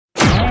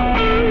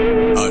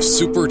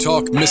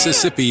SuperTalk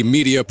Mississippi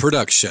media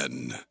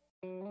production.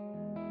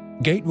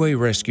 Gateway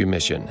Rescue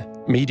Mission,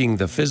 meeting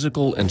the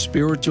physical and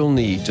spiritual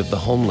needs of the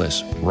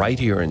homeless right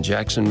here in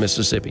Jackson,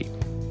 Mississippi.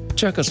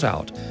 Check us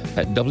out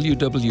at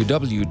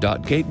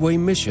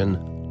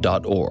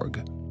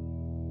www.gatewaymission.org.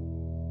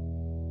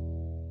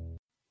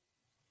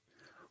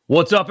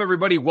 What's up,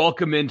 everybody?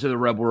 Welcome into the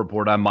Rebel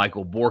Report. I'm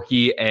Michael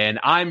Borky, and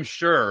I'm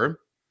sure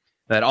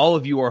that all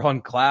of you are on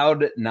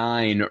cloud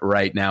nine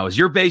right now as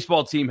your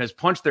baseball team has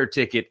punched their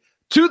ticket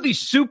to the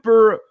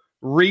Super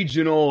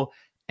Regional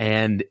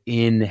and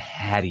in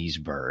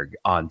Hattiesburg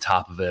on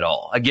top of it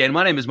all. Again,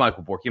 my name is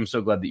Michael Borky. I'm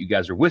so glad that you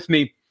guys are with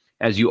me,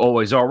 as you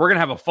always are. We're going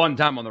to have a fun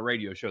time on the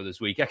radio show this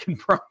week. I can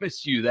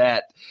promise you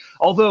that.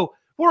 Although,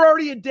 we're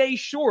already a day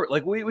short.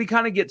 Like, we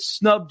kind of get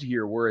snubbed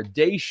here. We're a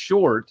day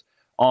short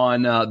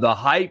on the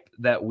hype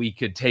that we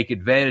could take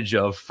advantage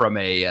of from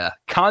a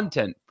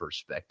content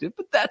perspective,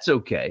 but that's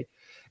okay.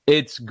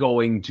 It's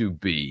going to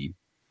be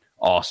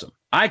awesome.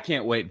 I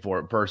can't wait for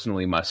it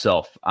personally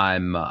myself.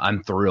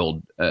 I'm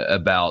thrilled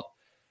about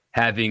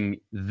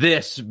having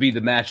this be the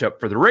matchup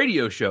for the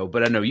radio show,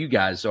 but I know you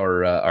guys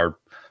are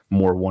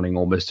more wanting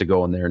Ole Miss to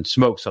go in there and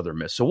smoke Southern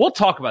Miss. So we'll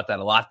talk about that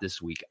a lot this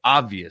week,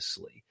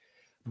 obviously.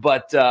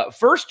 But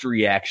first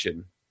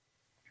reaction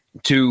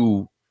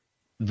to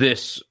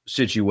this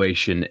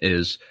situation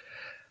is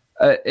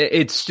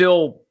it's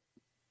still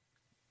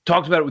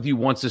talked about it with you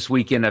once this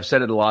weekend. I've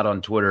said it a lot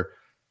on Twitter.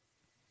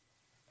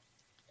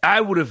 I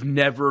would have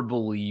never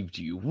believed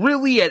you,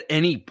 really, at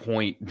any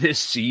point this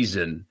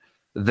season,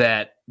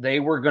 that they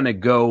were going to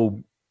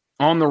go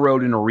on the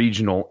road in a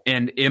regional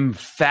and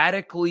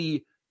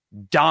emphatically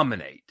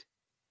dominate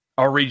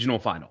a regional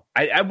final.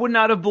 I would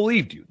not have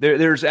believed you.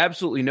 There's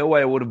absolutely no way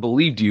I would have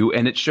believed you,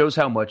 and it shows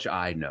how much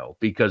I know,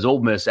 because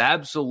Ole Miss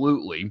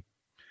absolutely,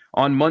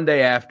 on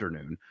Monday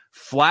afternoon,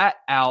 flat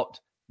out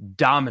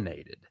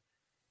dominated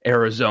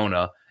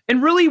Arizona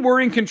and really were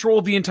in control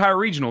of the entire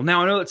regional.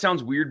 Now, I know that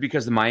sounds weird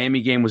because the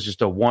Miami game was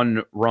just a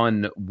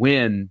one-run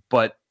win,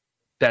 but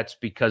that's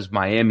because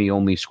Miami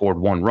only scored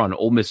one run.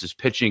 Ole Miss's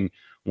pitching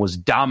was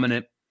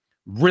dominant,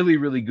 really,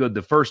 really good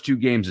the first two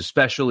games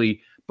especially,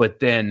 but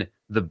then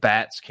the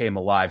bats came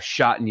alive.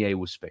 Chatagnier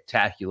was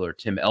spectacular.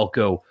 Tim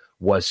Elko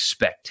was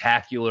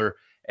spectacular,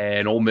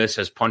 and Ole Miss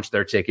has punched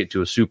their ticket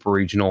to a super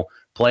regional,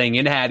 playing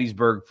in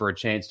Hattiesburg for a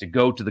chance to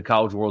go to the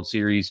College World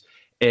Series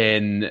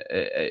in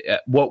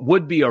what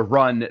would be a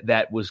run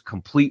that was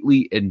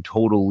completely and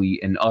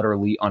totally and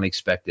utterly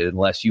unexpected,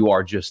 unless you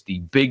are just the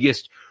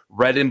biggest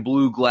red and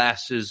blue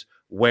glasses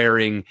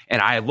wearing.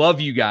 And I love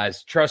you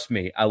guys. Trust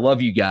me, I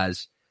love you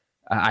guys.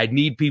 I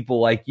need people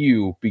like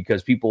you,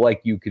 because people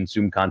like you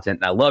consume content,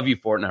 and I love you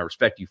for it, and I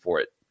respect you for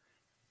it.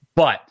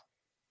 But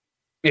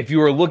if you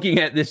were looking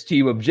at this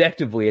team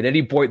objectively at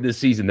any point this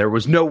season, there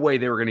was no way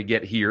they were going to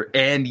get here,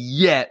 and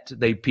yet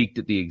they peaked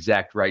at the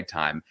exact right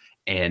time,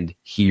 and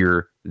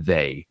here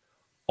they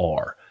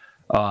are.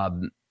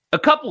 A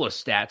couple of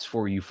stats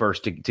for you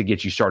first to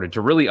get you started,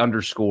 to really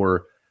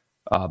underscore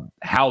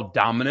how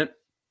dominant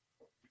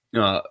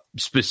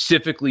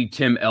specifically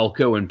Tim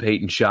Elko and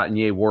Peyton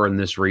Chatagnier were in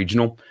this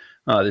regional.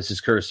 This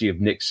is courtesy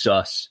of Nick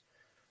Suss.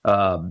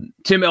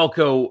 Tim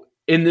Elko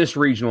in this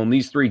regional, in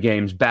these three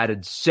games,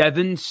 batted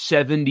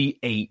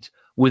 .778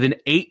 with an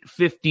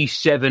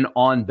 .857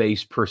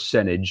 on-base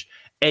percentage,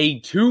 a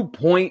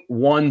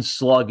 2.1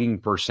 slugging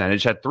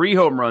percentage, had 3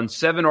 home runs,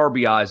 7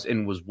 RBIs,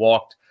 and was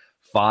walked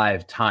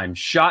 5 times.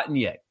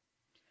 Chatagnier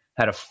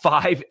had a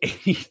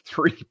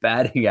 .583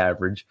 batting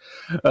average,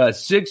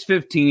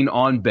 .615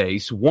 on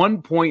base,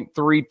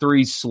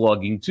 1.33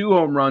 slugging, 2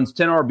 home runs,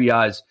 10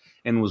 RBIs,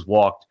 and was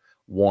walked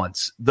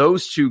once.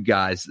 Those two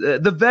guys,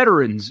 the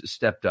veterans,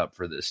 stepped up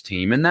for this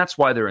team, and that's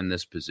why they're in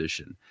this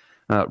position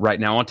right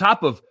now. On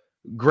top of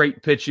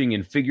great pitching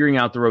and figuring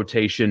out the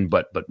rotation,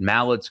 but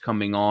Mallett's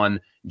coming on,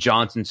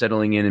 Johnson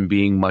settling in and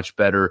being much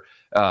better.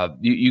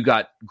 You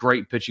got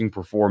great pitching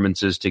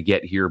performances to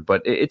get here,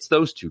 but it's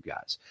those two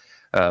guys.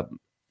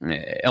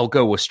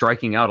 Elko was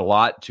striking out a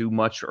lot, too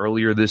much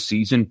earlier this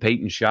season.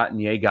 Peyton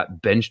Chatagnier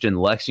got benched in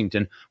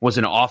Lexington, was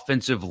an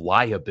offensive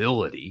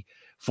liability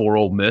for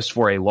Ole Miss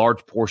for a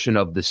large portion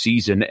of the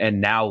season,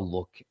 and now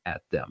look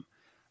at them.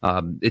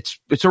 It's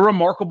a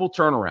remarkable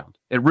turnaround.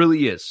 It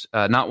really is.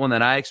 Not one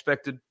that I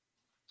expected,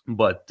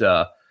 but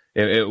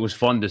it was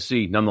fun to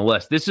see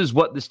nonetheless. This is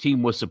what this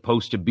team was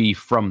supposed to be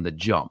from the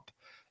jump,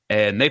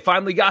 and they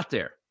finally got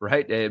there,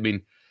 right? I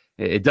mean,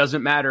 it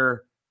doesn't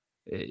matter.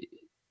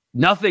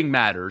 Nothing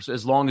matters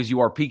as long as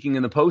you are peaking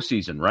in the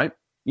postseason, right?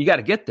 You got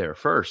to get there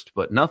first,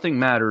 but nothing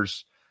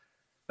matters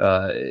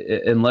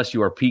unless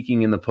you are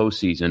peaking in the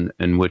postseason,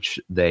 in which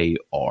they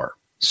are.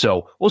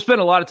 So we'll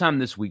spend a lot of time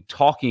this week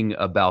talking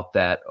about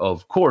that,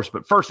 of course.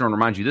 But first, I want to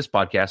remind you, this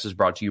podcast is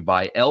brought to you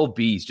by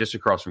LB's, just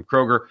across from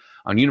Kroger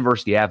on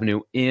University Avenue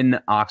in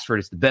Oxford.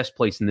 It's the best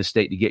place in this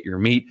state to get your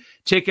meat.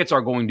 Tickets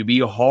are going to be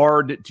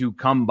hard to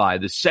come by.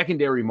 The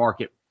secondary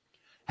market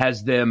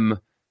has them,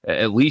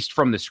 at least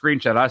from the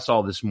screenshot I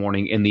saw this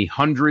morning, in the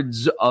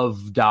hundreds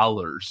of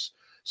dollars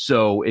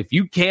So if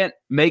you can't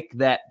make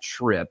that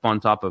trip on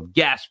top of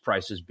gas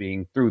prices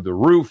being through the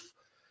roof,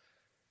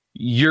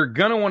 you're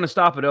going to want to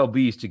stop at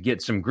LB's to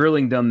get some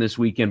grilling done this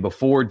weekend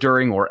before,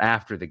 during, or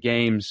after the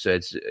games.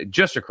 It's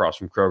just across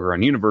from Kroger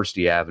on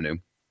University Avenue,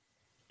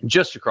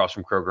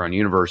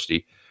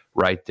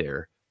 right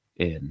there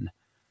in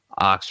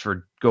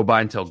Oxford. Go by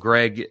and tell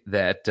Greg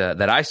that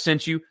I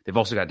sent you. They've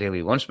also got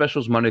daily lunch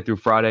specials Monday through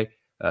Friday,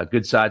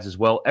 good sides as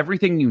well.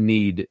 Everything you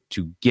need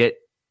to get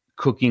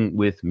cooking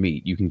with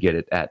meat, you can get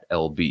it at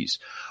LB's.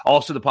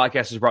 Also, the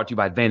podcast is brought to you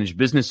by Advantage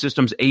Business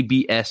Systems.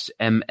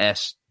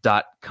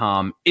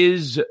 ABSMS.com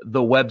is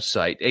the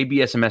website,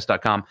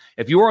 ABSMS.com.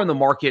 If you are in the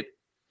market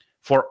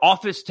for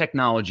office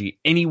technology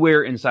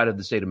anywhere inside of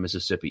the state of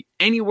Mississippi,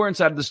 anywhere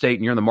inside of the state,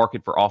 and you're in the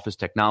market for office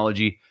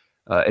technology,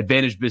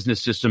 Advantage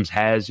Business Systems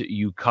has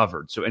you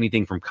covered. So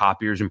anything from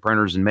copiers and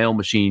printers and mail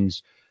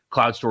machines,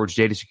 cloud storage,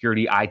 data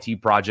security,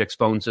 IT projects,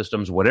 phone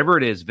systems, whatever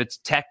it is, if it's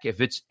tech, if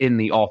it's in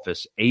the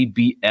office,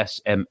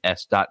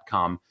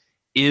 absms.com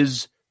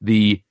is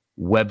the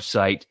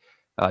website.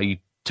 You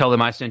tell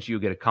them I sent you,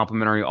 get a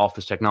complimentary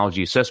office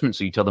technology assessment.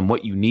 So you tell them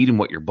what you need and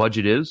what your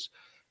budget is,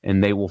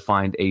 and they will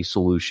find a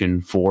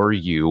solution for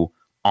you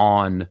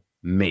on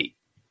me.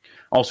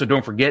 Also,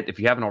 don't forget, if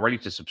you haven't already,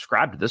 to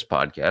subscribe to this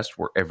podcast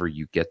wherever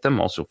you get them.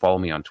 Also, follow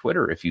me on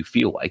Twitter if you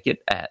feel like it,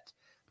 at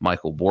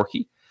Michael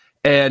Borky.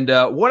 And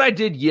what I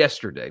did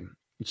yesterday,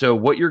 so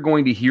what you're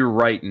going to hear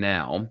right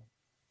now,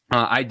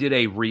 I did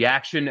a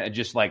reaction,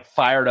 just like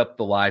fired up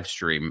the live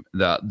stream.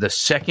 The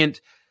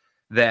second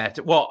that,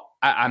 well,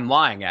 I'm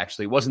lying,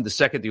 actually. It wasn't the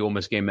second the Ole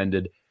Miss game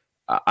ended.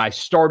 I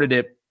started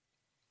it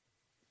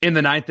in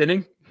the ninth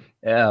inning.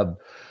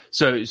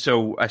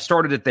 So I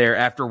started it there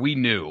after we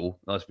knew,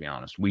 let's be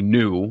honest, we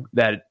knew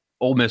that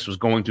Ole Miss was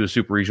going to a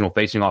super regional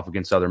facing off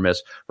against Southern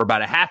Miss. For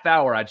about a half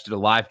hour, I just did a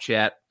live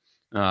chat.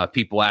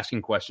 People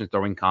asking questions,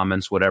 throwing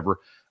comments, whatever.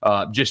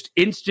 Just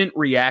instant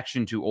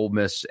reaction to Ole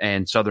Miss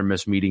and Southern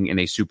Miss meeting in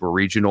a super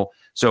regional.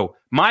 So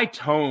my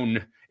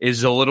tone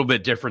is a little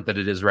bit different than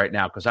it is right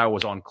now because I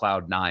was on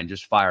cloud nine,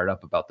 just fired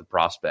up about the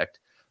prospect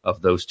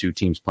of those two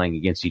teams playing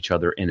against each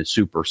other in a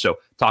super. So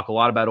talk a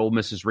lot about Ole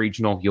Miss's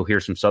regional. You'll hear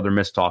some Southern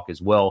Miss talk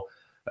as well,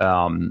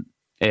 and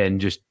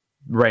just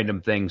random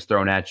things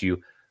thrown at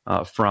you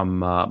from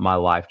my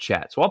live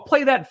chat. So I'll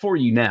play that for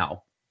you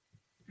now.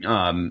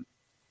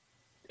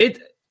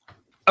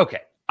 Okay.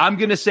 I'm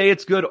going to say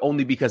it's good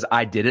only because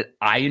I did it.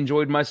 I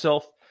enjoyed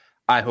myself.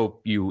 I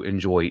hope you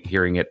enjoy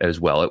hearing it as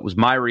well. It was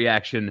my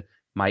reaction,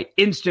 my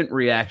instant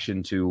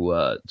reaction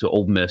to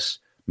Ole Miss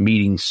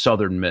meeting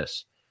Southern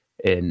Miss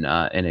in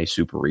a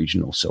super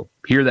regional. So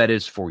here that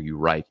is for you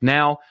right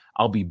now.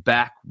 I'll be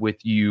back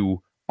with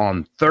you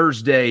on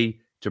Thursday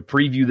to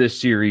preview this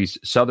series.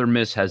 Southern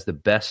Miss has the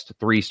best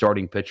three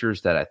starting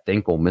pitchers that I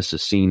think Ole Miss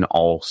has seen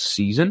all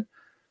season,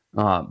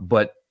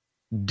 but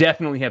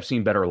definitely have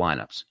seen better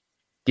lineups.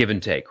 Give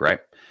and take, right?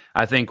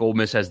 I think Ole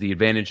Miss has the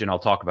advantage, and I'll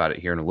talk about it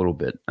here in a little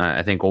bit.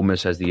 I think Ole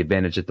Miss has the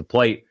advantage at the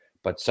plate,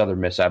 but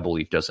Southern Miss, I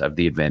believe, does have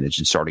the advantage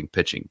in starting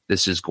pitching.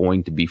 This is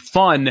going to be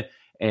fun,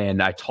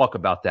 and I talk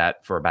about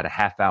that for about a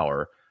half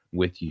hour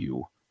with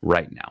you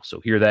right now. So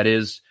here that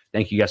is.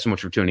 Thank you guys so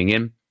much for tuning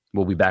in.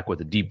 We'll be back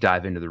with a deep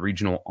dive into the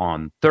regional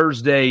on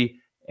Thursday,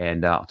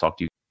 and I'll talk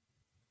to you.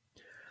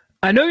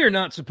 I know you're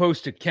not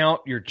supposed to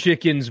count your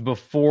chickens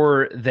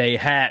before they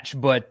hatch,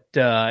 but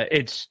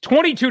it's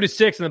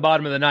 22-6 in the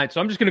bottom of the ninth.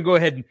 So I'm just going to go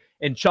ahead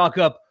and chalk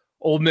up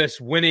Ole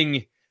Miss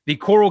winning the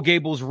Coral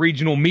Gables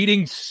regional,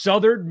 meeting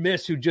Southern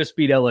Miss, who just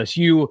beat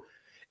LSU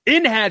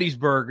in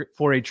Hattiesburg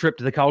for a trip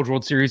to the College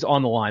World Series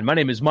on the line. My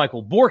name is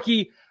Michael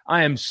Borky.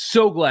 I am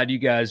so glad you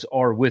guys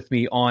are with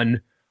me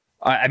on,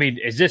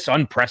 is this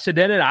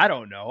unprecedented? I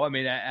don't know.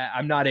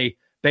 I'm not a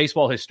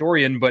baseball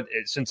historian, but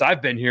since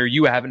I've been here,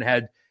 you haven't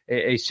had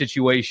a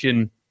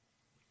situation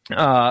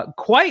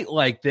quite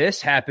like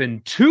this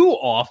happen too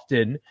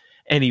often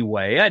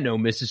anyway. I know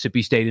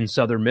Mississippi State and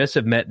Southern Miss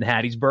have met in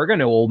Hattiesburg. I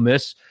know Ole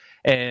Miss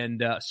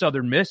and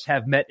Southern Miss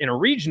have met in a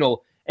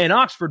regional in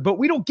Oxford, but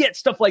we don't get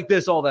stuff like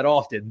this all that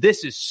often.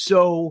 This is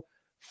so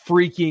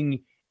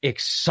freaking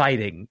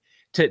exciting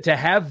to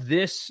have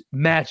this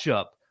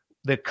matchup,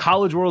 the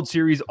College World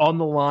Series on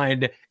the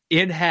line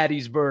in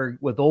Hattiesburg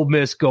with Ole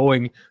Miss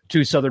going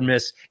to Southern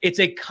Miss. It's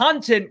a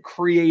content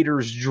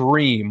creator's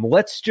dream.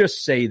 Let's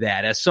just say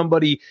that, as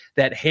somebody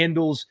that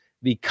handles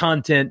the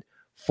content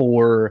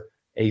for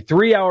a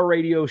 3-hour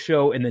radio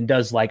show and then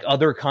does like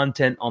other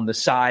content on the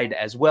side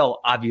as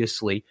well,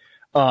 obviously.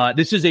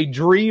 This is a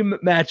dream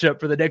matchup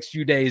for the next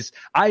few days.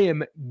 I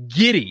am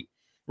giddy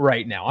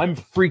right now. I'm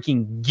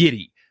freaking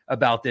giddy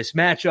about this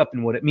matchup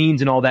and what it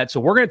means and all that. So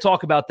we're going to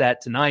talk about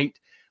that tonight.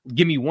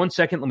 Give me 1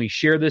 second. Let me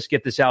share this,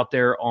 get this out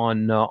there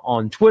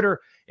on Twitter,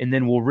 and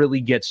then we'll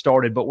really get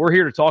started. But we're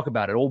here to talk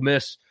about it. Ole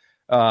Miss,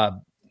 I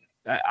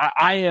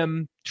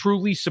am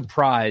truly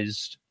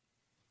surprised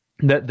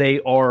that they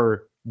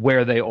are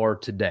where they are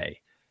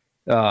today.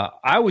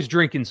 I was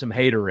drinking some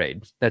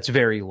Haterade. That's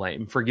very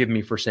lame. Forgive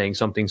me for saying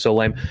something so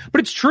lame, but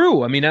it's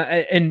true.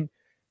 And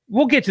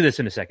we'll get to this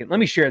in a second.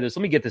 Let me share this.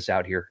 Let me get this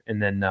out here, and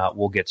then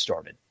we'll get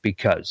started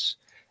because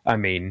I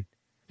mean,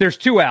 there's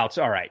 2 outs.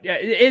 All right.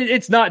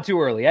 It's not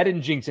too early. I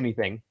didn't jinx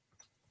anything.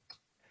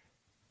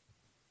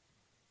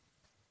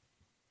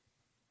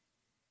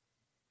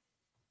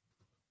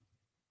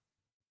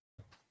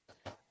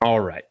 All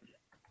right.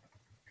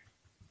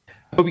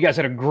 Hope you guys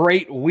had a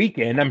great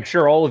weekend. I'm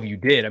sure all of you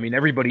did. I mean,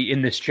 everybody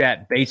in this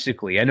chat,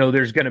 basically. I know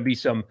there's going to be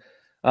some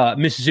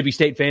Mississippi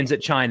State fans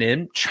that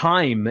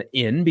chime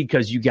in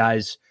because you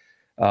guys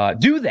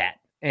do that.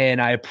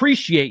 And I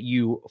appreciate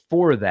you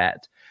for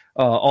that.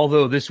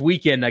 Although this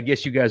weekend, I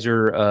guess you guys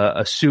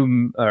are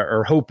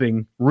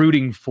hoping,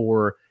 rooting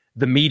for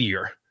the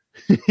meteor,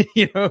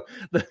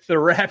 the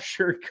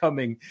rapture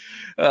coming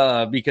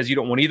because you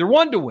don't want either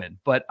one to win.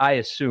 But I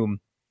assume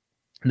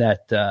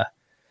that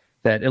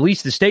at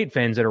least the State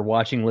fans that are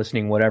watching,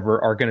 listening,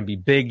 whatever, are going to be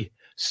big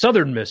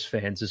Southern Miss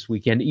fans this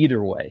weekend.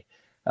 Either way,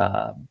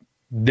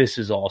 this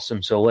is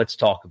awesome. So let's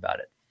talk about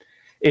it.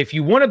 If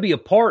you want to be a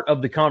part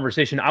of the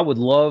conversation, I would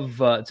love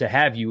to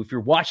have you. If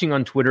you're watching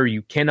on Twitter,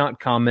 you cannot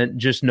comment.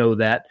 Just know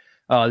that.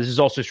 This is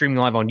also streaming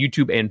live on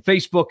YouTube and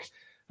Facebook.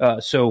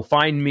 So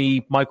find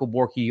me, Michael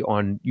Borky,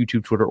 on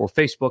YouTube, Twitter, or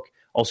Facebook.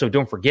 Also,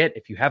 don't forget,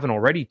 if you haven't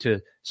already,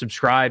 to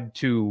subscribe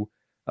to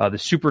the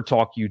Super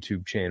Talk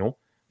YouTube channel.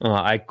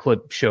 I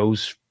clip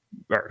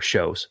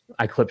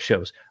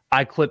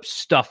I clip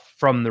stuff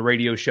from the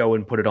radio show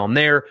and put it on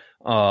there.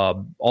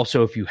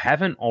 Also, if you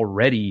haven't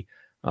already,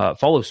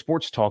 follow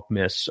Sports Talk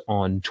Miss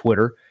on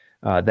Twitter.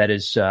 That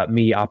is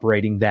me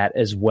operating that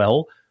as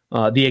well.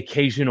 The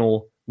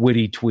occasional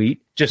witty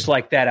tweet, just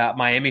like that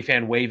Miami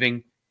fan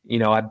waving.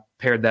 I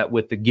paired that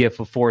with the gif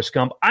of Forrest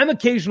Gump. I'm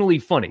occasionally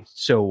funny,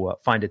 so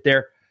find it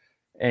there.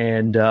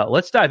 And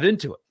let's dive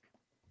into it.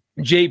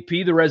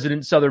 JP, the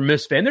resident Southern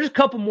Miss fan. There's a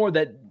couple more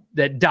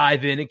that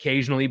dive in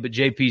occasionally, but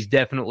JP's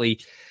definitely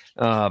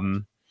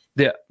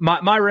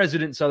my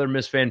resident Southern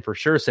Miss fan for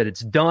sure. Said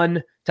it's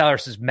done. Tyler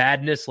says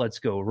madness. Let's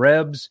go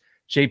Rebs.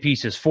 JP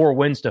says 4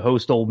 wins to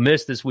host Ole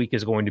Miss this week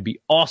is going to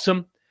be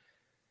awesome.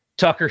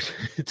 Tucker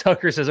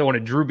says I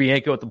wanted Drew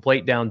Bianco at the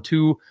plate, down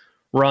 2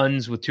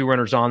 runs with 2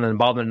 runners on, then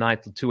bottom of the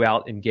ninth with 2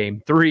 out in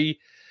game 3.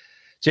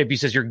 JP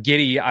says you're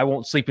giddy. I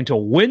won't sleep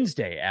until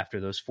Wednesday after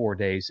those 4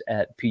 days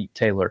at Pete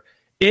Taylor.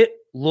 It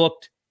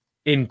looked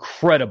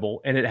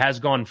incredible, and it has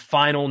gone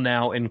final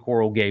now in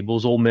Coral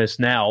Gables. Ole Miss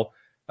now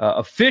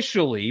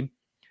officially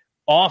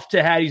off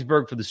to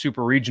Hattiesburg for the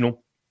Super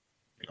Regional.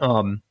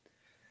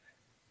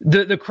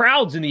 The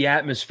crowds and the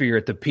atmosphere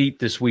at the Pete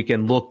this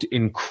weekend looked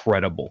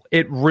incredible.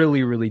 It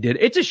really, really did.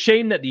 It's a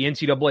shame that the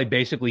NCAA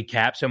basically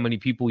caps how many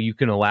people you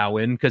can allow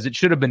in, because it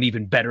should have been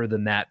even better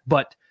than that.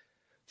 But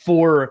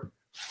for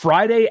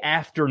Friday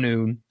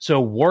afternoon,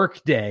 so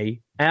work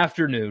day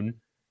afternoon,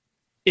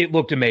 it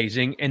looked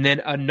amazing. And then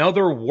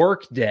another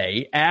work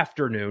day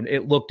afternoon,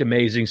 it looked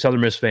amazing.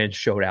 Southern Miss fans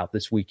showed out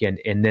this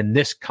weekend. And then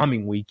this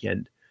coming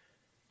weekend,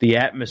 the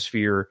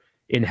atmosphere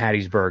in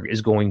Hattiesburg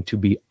is going to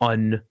be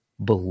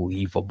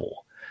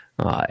unbelievable.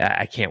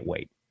 I can't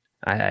wait.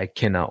 I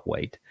cannot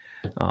wait.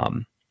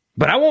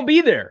 But I won't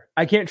be there.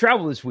 I can't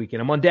travel this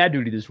weekend. I'm on dad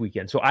duty this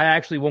weekend. So I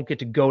actually won't get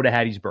to go to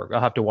Hattiesburg.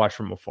 I'll have to watch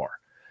from afar.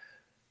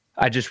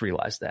 I just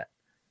realized that.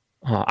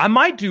 I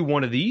might do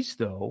one of these,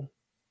 though.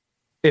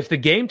 If the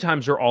game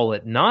times are all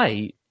at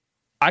night,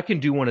 I can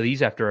do one of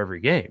these after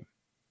every game.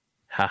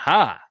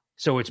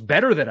 So it's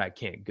better that I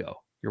can't go.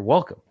 You're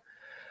welcome.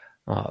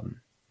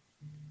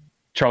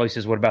 Charlie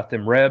says, what about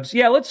them Rebs?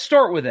 Yeah, let's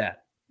start with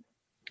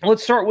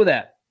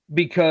that.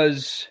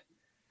 Because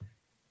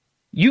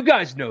you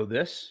guys know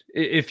this.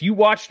 If you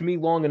watched me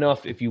long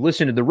enough, if you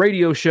listened to the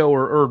radio show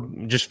or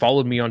just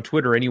followed me on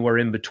Twitter, anywhere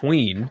in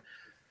between,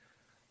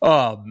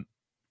 I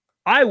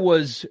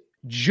was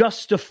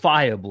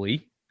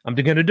justifiably, I'm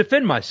going to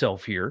defend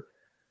myself here,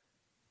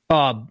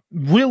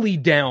 really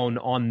down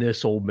on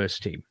this Ole Miss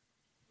team.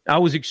 I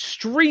was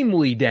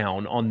extremely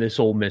down on this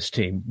Ole Miss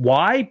team.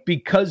 Why?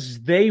 Because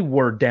they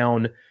were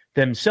down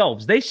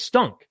themselves. They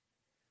stunk,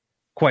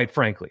 quite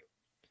frankly.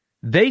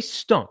 They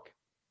stunk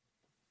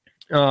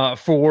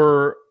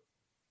for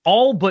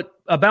all but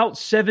about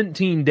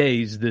 17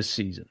 days this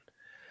season.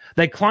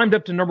 They climbed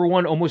up to number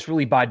 1 almost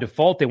really by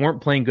default. They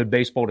weren't playing good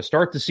baseball to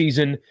start the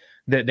season.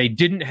 That they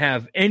didn't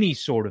have any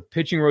sort of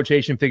pitching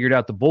rotation figured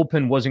out. The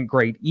bullpen wasn't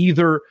great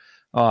either.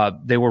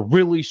 They were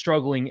really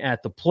struggling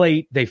at the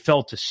plate. They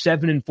fell to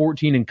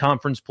 7-14 in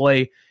conference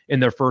play in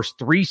their first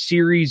 3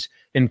 series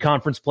in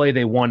conference play.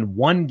 They won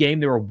 1 game.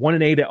 They were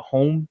 1-8 at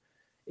home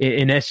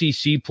in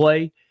SEC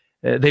play.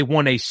 They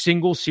won a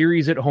single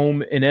series at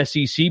home in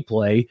SEC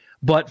play.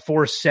 But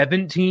for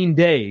 17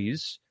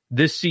 days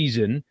this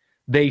season,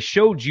 they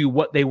showed you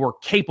what they were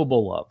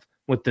capable of.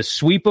 With the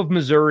sweep of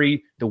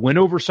Missouri, the win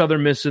over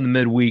Southern Miss in the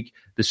midweek,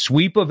 the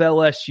sweep of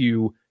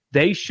LSU,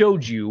 they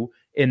showed you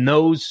in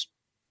those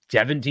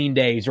 17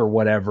 days or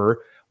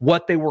whatever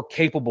what they were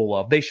capable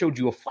of. They showed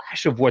you a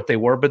flash of what they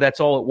were, but that's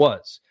all it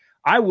was.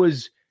 I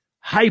was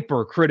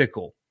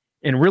hypercritical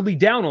and really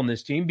down on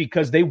this team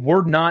because they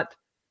were not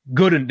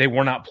good and they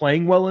were not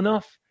playing well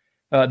enough.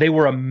 They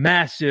were a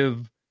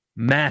massive,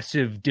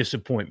 massive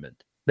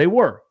disappointment. They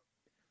were.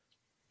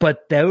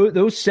 But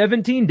those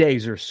 17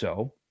 days or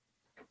so,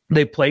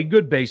 They played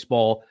good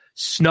baseball,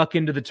 snuck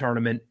into the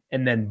tournament,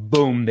 and then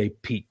boom, they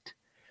peaked.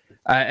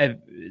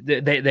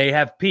 They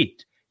have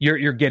peaked.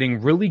 You're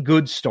getting really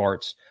good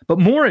starts, but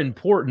more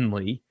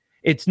importantly,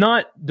 it's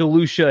not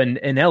DeLucia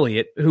and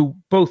Elliott, who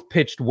both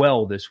pitched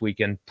well this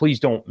weekend. Please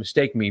don't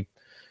mistake me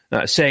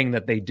saying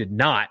that they did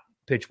not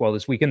pitch well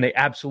this weekend. They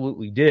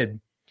absolutely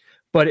did,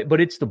 but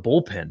it's the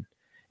bullpen.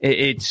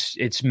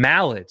 It's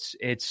Mallets.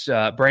 It's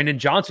Brandon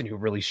Johnson, who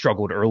really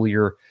struggled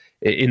earlier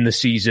in the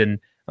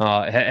season,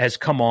 has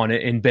come on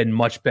and been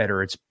much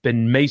better. It's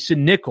been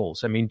Mason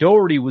Nichols. I mean,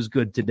 Doherty was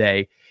good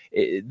today.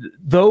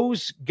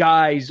 Those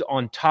guys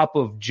on top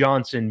of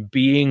Johnson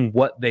being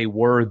what they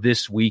were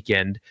this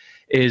weekend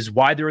is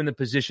why they're in the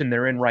position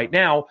they're in right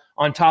now,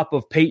 on top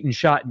of Peyton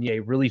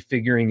Chatagnier really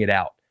figuring it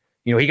out.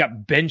 You know, he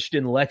got benched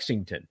in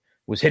Lexington,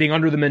 was hitting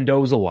under the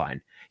Mendoza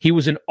line. He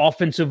was an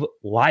offensive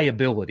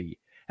liability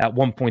at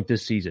one point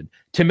this season.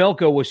 Tim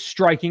Elko was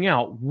striking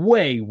out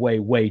way, way,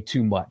 way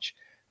too much.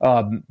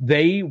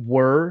 They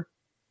were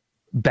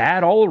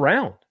bad all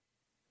around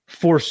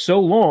for so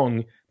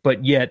long,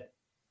 but yet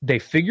they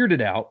figured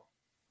it out.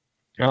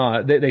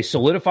 They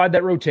solidified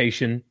that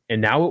rotation, and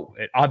now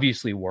it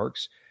obviously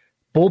works.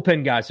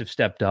 Bullpen guys have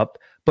stepped up,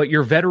 but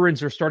your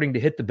veterans are starting to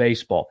hit the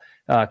baseball.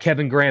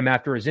 Kevin Graham,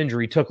 after his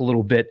injury, took a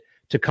little bit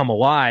to come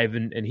alive,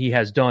 and he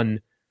has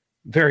done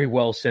very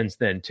well since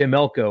then. Tim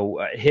Elko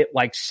hit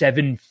like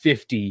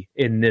 750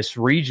 in this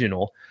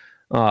regional.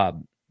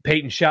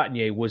 Peyton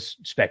Chatagnier was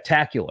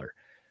spectacular.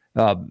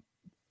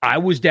 I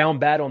was down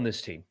bad on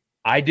this team.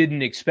 I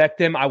didn't expect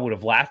them. I would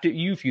have laughed at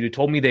you if you'd have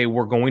told me they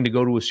were going to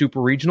go to a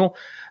super regional.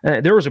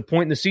 There was a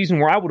point in the season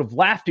where I would have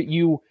laughed at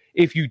you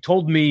if you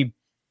told me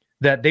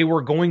that they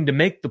were going to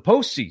make the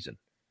postseason.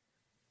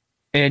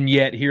 And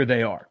yet here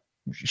they are.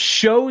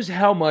 Shows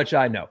how much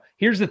I know.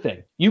 Here's the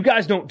thing. You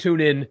guys don't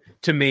tune in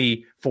to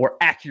me for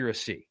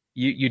accuracy.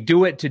 You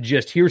do it to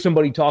just hear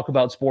somebody talk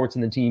about sports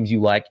and the teams you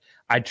like.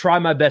 I try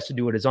my best to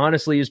do it as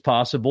honestly as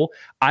possible.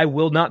 I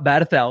will not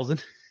bat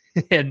 1,000.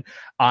 And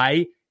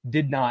I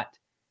did not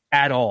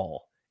at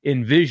all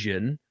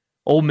envision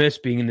Ole Miss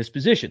being in this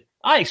position.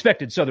 I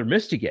expected Southern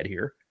Miss to get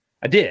here.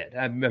 I did.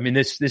 I mean,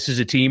 this is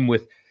a team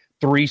with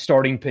 3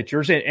 starting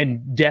pitchers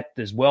and depth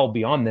as well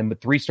beyond them,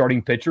 but 3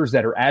 starting pitchers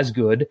that are as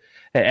good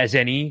as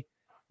any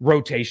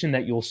rotation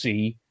that you'll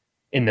see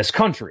in this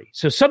country.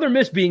 So Southern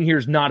Miss being here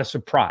is not a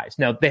surprise.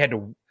 Now, they had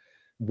to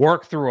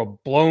work through a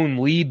blown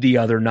lead the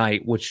other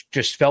night, which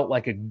just felt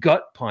like a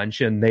gut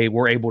punch, and they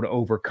were able to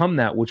overcome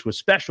that, which was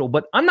special.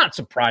 But I'm not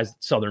surprised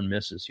that Southern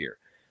Miss is here.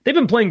 They've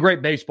been playing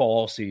great baseball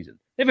all season.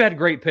 They've had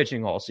great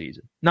pitching all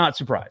season. Not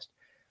surprised.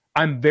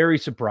 I'm very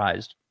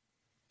surprised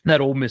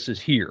that Ole Miss is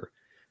here.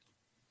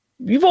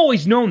 You've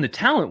always known the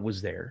talent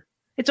was there.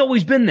 It's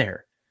always been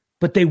there.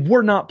 But they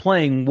were not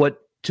playing what,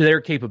 to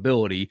their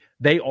capability,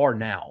 they are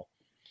now.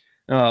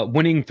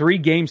 Winning 3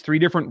 games 3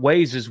 different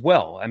ways as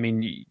well. I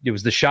mean, it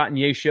was the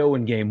Chatagnier show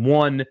in game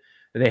 1.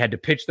 They had to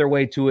pitch their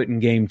way to it in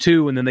game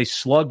 2, and then they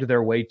slugged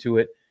their way to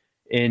it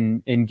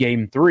in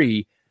game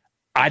 3.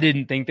 I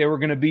didn't think they were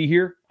going to be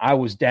here. I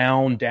was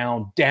down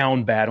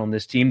bad on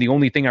this team. The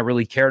only thing I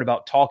really cared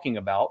about talking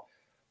about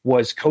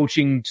was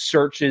coaching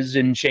searches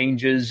and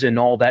changes and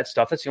all that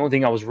stuff. That's the only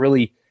thing I was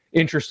really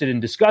interested in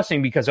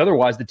discussing, because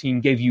otherwise the team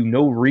gave you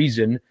no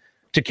reason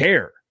to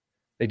care.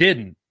 They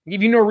didn't. They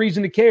gave you no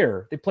reason to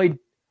care. They played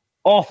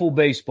awful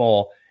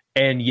baseball,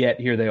 and yet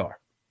here they are.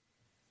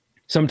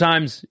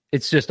 Sometimes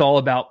it's just all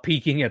about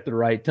peaking at the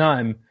right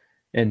time,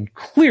 and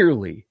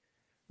clearly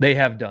they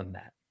have done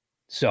that.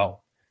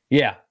 So,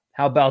 yeah,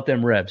 how about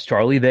them Rebs,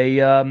 Charlie?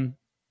 They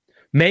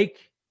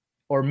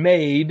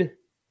made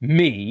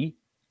me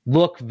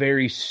look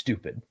very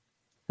stupid,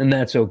 and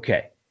that's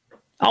okay.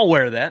 I'll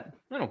wear that.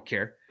 I don't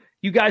care.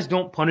 You guys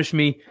don't punish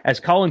me. As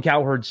Colin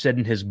Cowherd said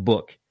in his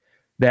book,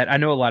 that I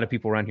know a lot of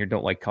people around here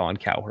don't like Colin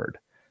Cowherd,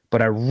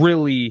 but I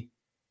really,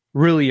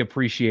 really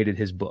appreciated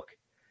his book.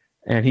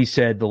 And he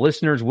said, the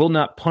listeners will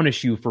not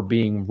punish you for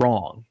being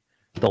wrong.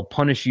 They'll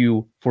punish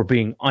you for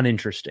being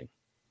uninteresting.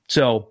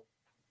 So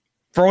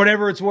for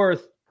whatever it's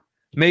worth,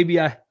 maybe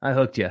I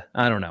hooked you.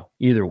 I don't know.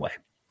 Either way.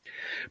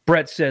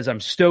 Brett says, I'm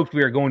stoked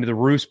we are going to the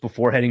Roost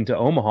before heading to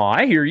Omaha.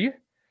 I hear you.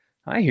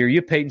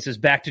 Peyton says,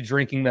 back to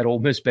drinking that Ole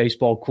Miss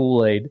baseball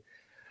Kool-Aid.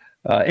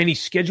 Any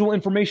schedule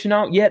information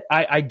out yet?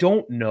 I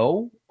don't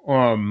know.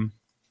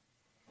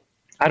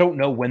 I don't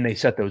know when they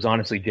set those,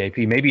 honestly,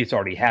 JP. Maybe it's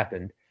already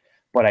happened,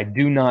 but I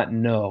do not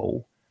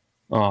know.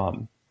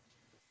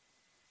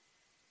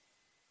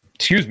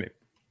 Excuse me.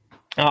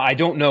 I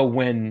don't know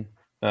when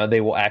they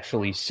will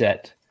actually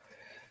set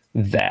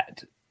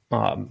that.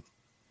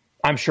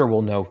 I'm sure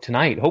we'll know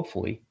tonight,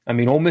 hopefully. I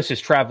mean, Ole Miss is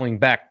traveling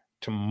back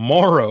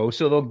tomorrow,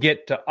 so they'll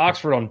get to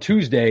Oxford on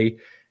Tuesday.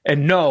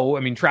 And no,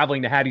 I mean,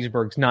 traveling to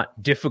Hattiesburg's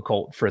not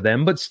difficult for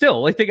them, but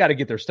still, like, they got to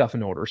get their stuff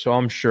in order. So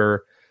I'm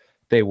sure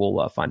they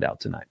will find out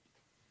tonight.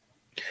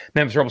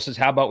 Memphis Rebel says,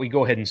 how about we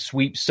go ahead and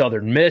sweep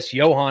Southern Miss?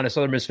 Johan, a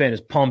Southern Miss fan,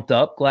 is pumped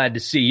up. Glad to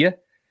see you.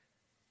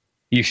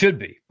 You should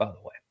be, by the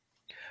way.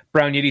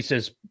 Brown Yeti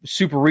says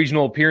super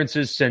regional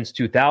appearances since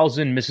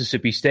 2000,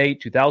 Mississippi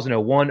State,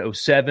 2001,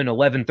 07,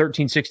 11,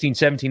 13, 16,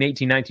 17,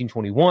 18, 19,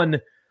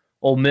 21,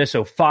 Ole Miss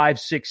 05,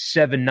 6,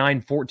 7,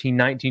 9, 14,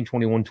 19,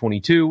 21,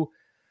 22,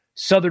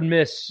 Southern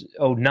Miss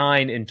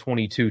 09 and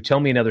 22. Tell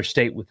me another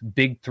state with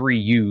big 3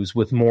 U's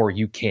with more.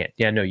 You can't.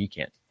 Yeah, no, you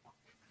can't.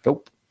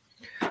 Nope.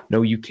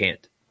 No, you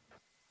can't.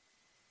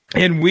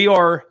 And we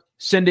are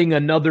sending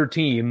another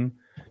team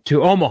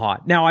to Omaha.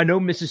 Now, I know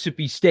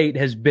Mississippi State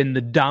has been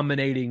the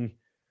dominating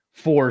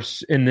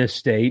force in this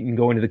state and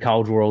going to the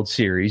College World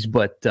Series,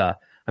 but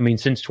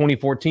since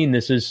 2014,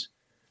 this is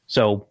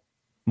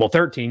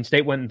 13.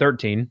 State went in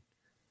 13,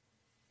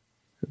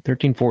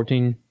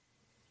 14.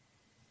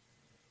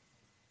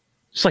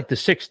 It's like the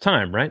 6th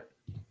time, right?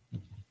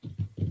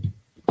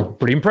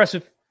 Pretty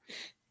impressive.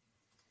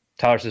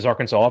 Tyler says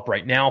Arkansas up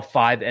right now.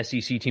 5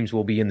 SEC teams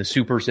will be in the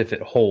Supers if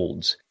it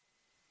holds.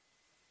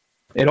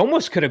 It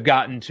almost could have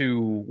gotten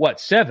to,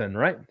 7,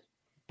 right?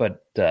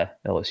 But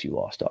LSU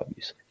lost,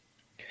 obviously.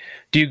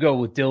 Do you go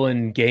with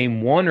Dylan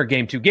game 1 or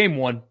game 2? Game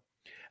 1.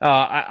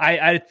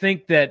 I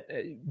think that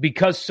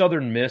because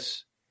Southern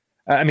Miss,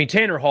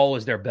 Tanner Hall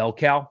is their bell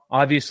cow,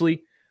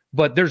 obviously,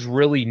 but there's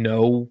really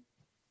no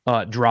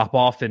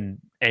drop-off in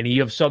any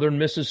of Southern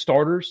Miss's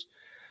starters.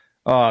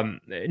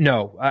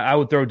 No, I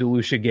would throw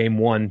DeLucia game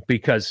 1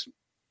 because,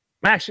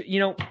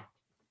 actually,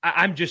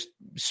 I'm just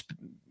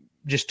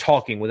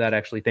talking without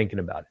actually thinking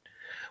about it.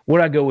 Would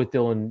I go with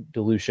Dylan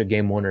DeLucia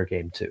game 1 or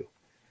game 2?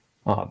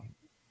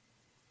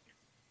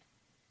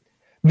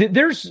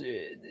 There's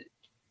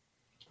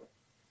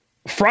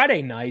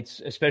Friday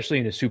nights, especially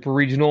in a super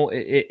regional,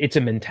 it's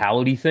a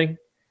mentality thing.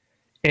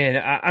 And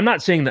I'm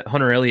not saying that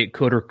Hunter Elliott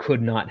could or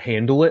could not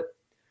handle it,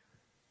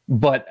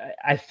 but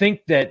I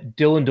think that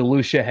Dylan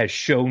DeLucia has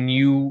shown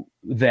you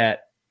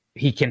that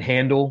he can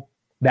handle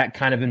that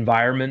kind of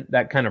environment,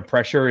 that kind of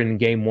pressure in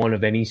game 1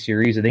 of any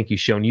series. I think he's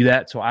shown you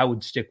that. So I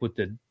would stick with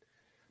the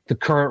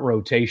current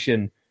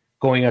rotation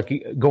going up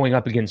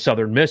against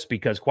Southern Miss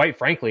because, quite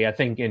frankly, I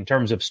think in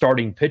terms of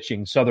starting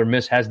pitching, Southern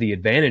Miss has the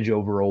advantage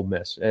over Ole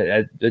Miss.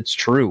 It's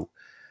true.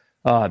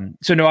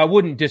 So, no, I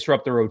wouldn't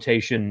disrupt the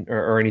rotation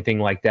or anything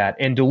like that.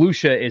 And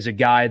DeLucia is a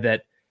guy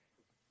that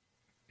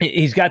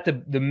he's got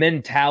the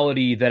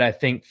mentality that I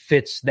think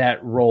fits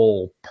that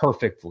role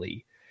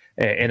perfectly,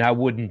 and I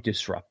wouldn't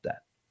disrupt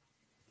that.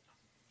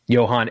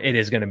 Johan, it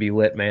is going to be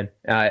lit, man.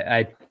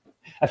 I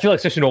feel like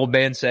such an old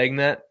man saying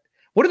that.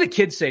 What do the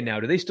kids say now?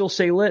 Do they still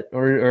say lit,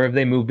 or have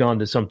they moved on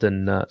to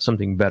something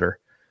better?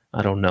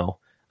 I don't know.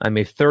 I'm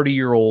a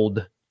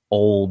 30-year-old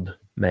old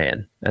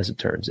man, as it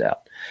turns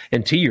out.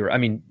 And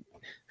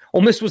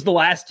Ole Miss was the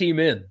last team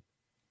in.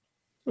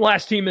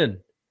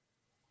 And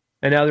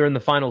now they're in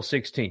the final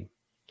 16.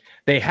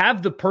 They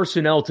have the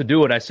personnel to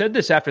do it. I said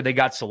this after they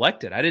got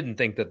selected. I didn't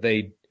think that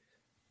they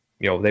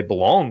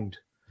belonged.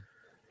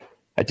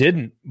 I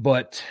didn't,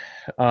 but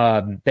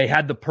they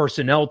had the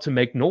personnel to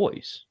make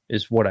noise,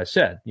 is what I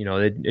said.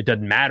 It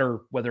doesn't matter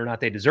whether or not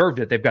they deserved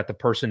it. They've got the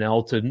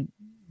personnel to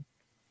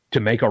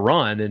make a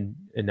run, and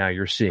now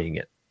you're seeing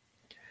it.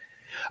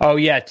 Oh,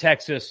 yeah,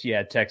 Texas.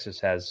 Yeah, Texas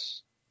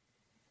has.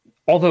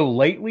 Although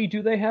lately,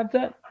 do they have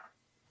that?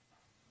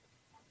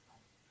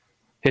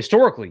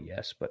 Historically,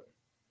 yes, but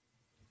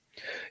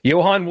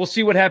Johan, we'll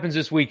see what happens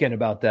this weekend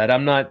about that.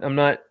 I'm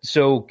not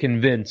so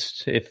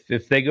convinced.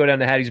 If they go down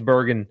to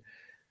Hattiesburg and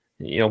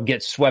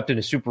get swept in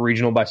a super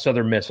regional by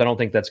Southern Miss, I don't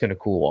think that's going to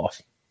cool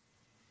off.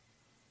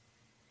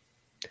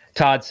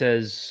 Todd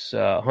says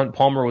Hunt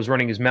Palmer was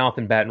running his mouth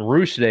in Baton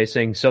Rouge today,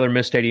 saying Southern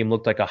Miss Stadium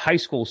looked like a high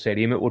school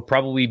stadium. It would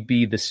probably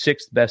be the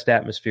 6th best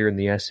atmosphere in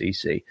the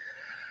SEC.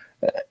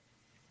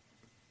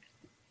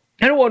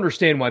 I don't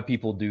understand why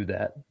people do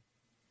that.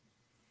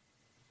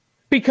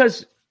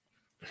 Because,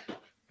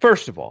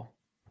 first of all,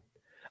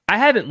 I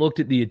haven't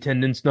looked at the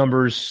attendance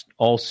numbers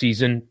all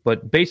season,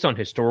 but based on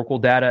historical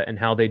data and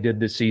how they did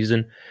this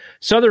season,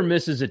 Southern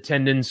Miss's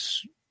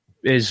attendance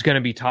is going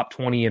to be top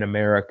 20 in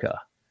America.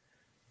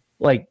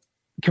 Like,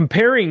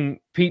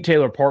 comparing Pete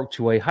Taylor Park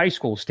to a high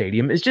school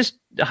stadium is just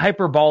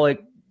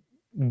hyperbolic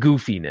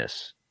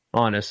goofiness,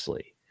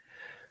 honestly.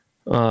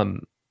 I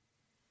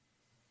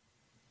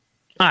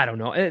don't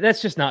know.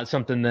 That's just not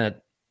something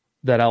that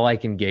I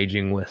like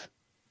engaging with.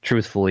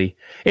 Truthfully,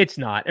 it's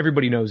not.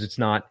 Everybody knows it's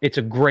not. It's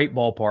a great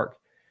ballpark.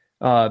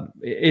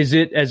 Is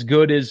it as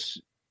good as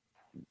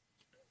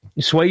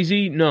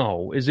Swayze?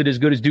 No. Is it as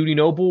good as Dudy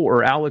Noble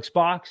or Alex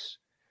Box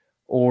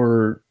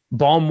or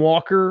Baum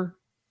Walker?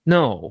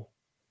 No.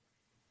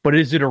 But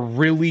is it a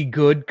really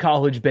good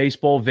college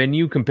baseball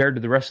venue compared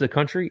to the rest of the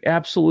country?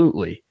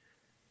 Absolutely.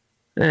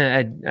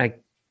 I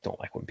don't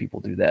like when people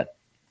do that.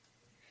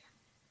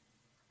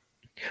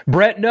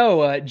 Brett,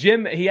 no,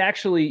 Jim,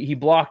 he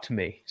blocked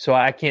me, so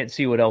I can't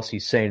see what else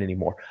he's saying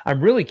anymore. I'm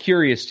really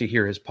curious to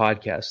hear his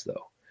podcast,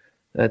 though.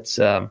 That's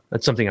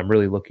something I'm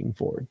really looking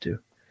forward to.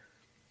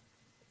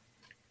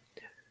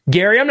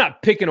 Gary, I'm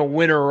not picking a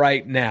winner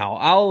right now.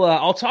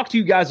 I'll talk to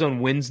you guys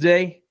on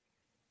Wednesday,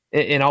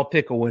 and I'll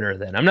pick a winner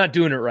then. I'm not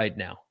doing it right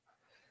now.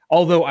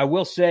 Although I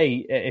will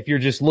say, if you're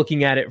just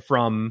looking at it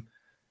from,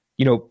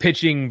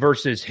 pitching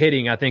versus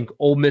hitting, I think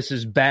Ole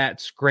Miss's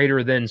bats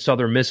greater than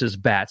Southern Miss's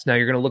bats. Now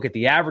you're going to look at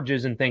the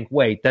averages and think,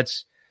 wait,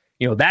 that's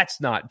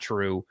not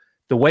true.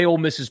 The way Ole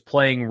Miss is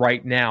playing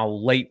right now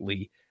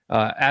lately,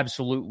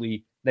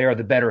 absolutely, they are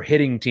the better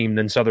hitting team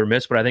than Southern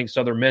Miss, but I think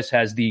Southern Miss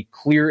has the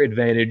clear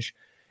advantage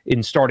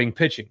in starting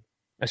pitching,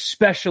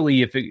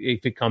 especially if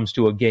it comes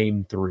to a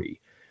game 3.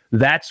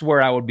 That's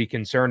where I would be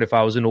concerned if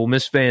I was an Ole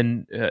Miss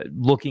fan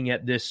looking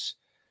at this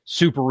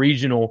super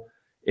regional,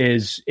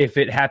 is if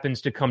it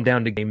happens to come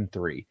down to game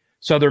 3.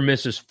 Southern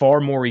Miss is far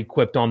more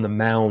equipped on the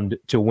mound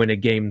to win a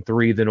game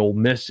 3 than Ole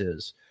Miss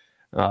is.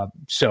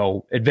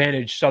 So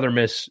advantage Southern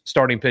Miss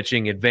starting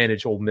pitching,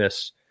 advantage Ole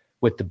Miss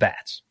with the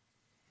bats.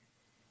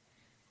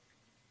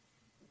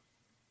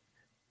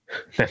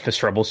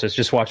 Memphis Rebel says,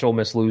 just watch Ole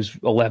Miss lose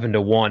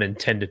 11-1 and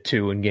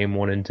 10-2 in game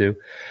 1 and 2.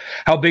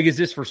 How big is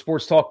this for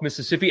Sports Talk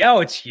Mississippi?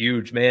 Oh, it's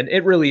huge, man.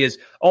 It really is.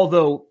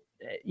 Although,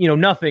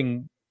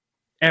 nothing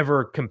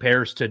ever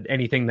compares to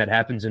anything that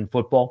happens in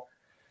football.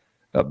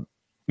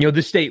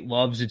 The state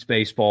loves its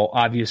baseball,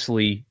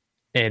 obviously,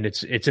 and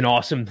it's an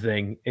awesome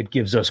thing. It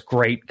gives us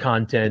great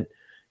content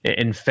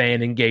and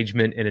fan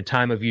engagement in a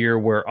time of year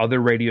where other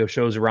radio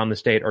shows around the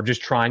state are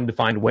just trying to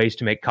find ways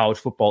to make college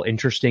football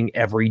interesting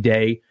every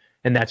day.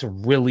 And that's a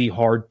really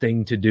hard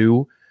thing to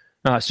do.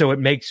 So it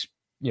makes,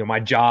 my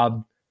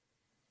job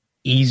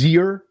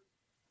easier.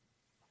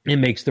 It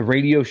makes the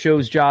radio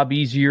show's job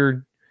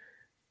easier.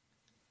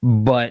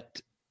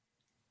 But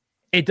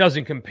it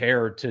doesn't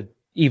compare to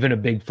even a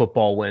big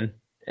football win.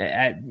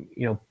 I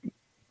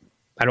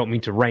don't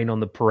mean to rain on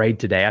the parade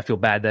today. I feel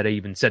bad that I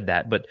even said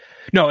that. But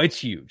no, it's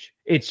huge.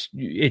 It's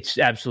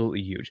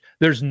absolutely huge.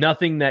 There's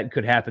nothing that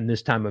could happen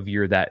this time of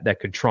year that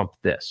could trump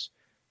this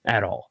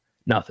at all.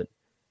 Nothing.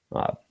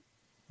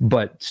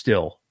 But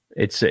still,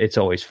 it's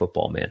always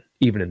football, man,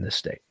 even in this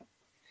state.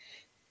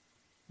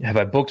 Have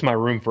I booked my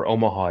room for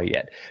Omaha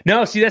yet?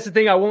 No, see, that's the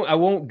thing. I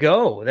won't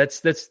go. That's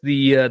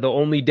the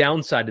only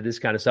downside to this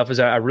kind of stuff is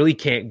I really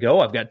can't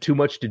go. I've got too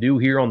much to do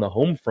here on the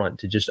home front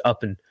to just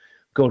up and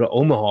go to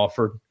Omaha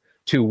for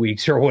 2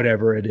 weeks or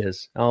whatever it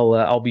is.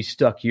 I'll be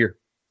stuck here.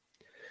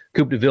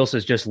 Coop DeVille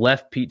says, just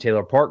left Pete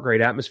Taylor Park.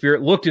 Great atmosphere.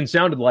 It looked and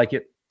sounded like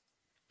it.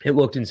 It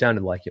looked and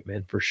sounded like it,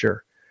 man, for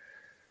sure.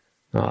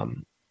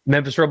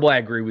 Memphis Rebel, I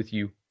agree with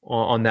you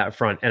on that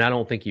front, and I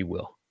don't think he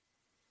will.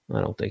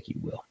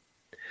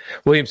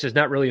 William says,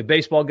 not really a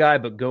baseball guy,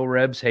 but go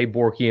Rebs. Hey,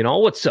 Borky and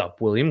all. What's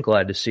up, William?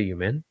 Glad to see you,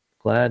 man.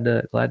 Glad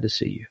to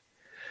see you.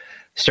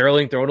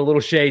 Sterling throwing a little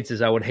shade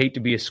says, I would hate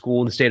to be a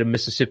school in the state of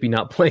Mississippi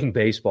not playing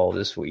baseball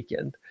this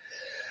weekend.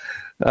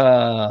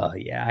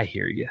 Yeah, I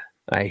hear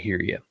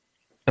you.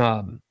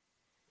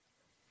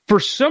 For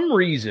some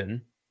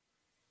reason,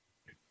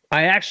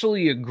 I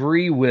actually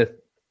agree with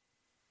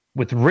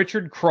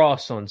Richard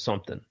Cross on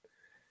something.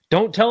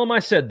 Don't tell him I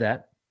said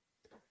that.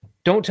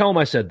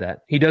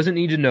 He doesn't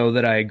need to know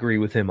that I agree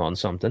with him on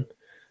something,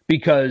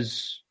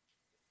 because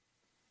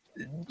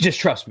just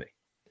trust me.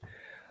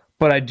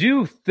 But I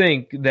do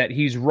think that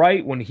he's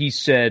right when he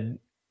said,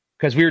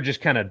 because we were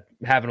just kind of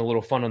having a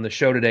little fun on the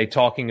show today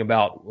talking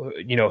about,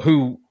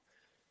 who,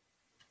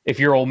 if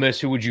you're Ole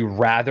Miss, who would you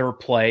rather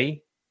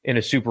play in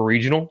a super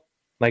regional?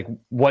 Like,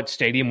 what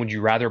stadium would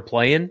you rather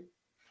play in?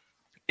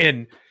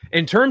 And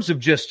in terms of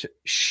just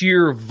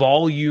sheer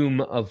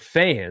volume of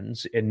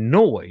fans and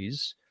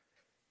noise,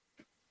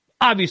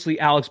 obviously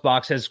Alex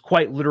Box has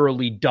quite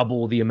literally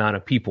double the amount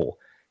of people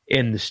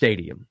in the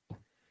stadium.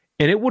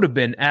 And it would have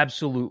been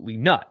absolutely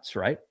nuts,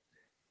 right?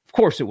 Of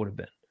course it would have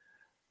been.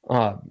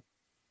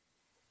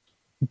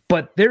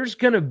 But there's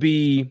going to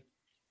be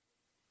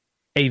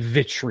a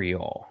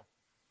vitriol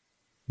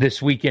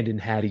this weekend in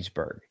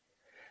Hattiesburg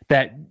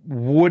that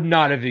would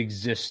not have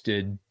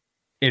existed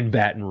in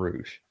Baton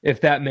Rouge,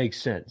 if that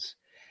makes sense.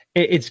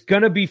 It's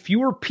going to be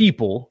fewer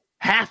people,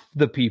 half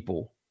the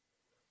people,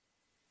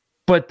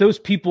 but those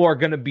people are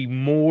going to be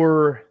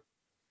more,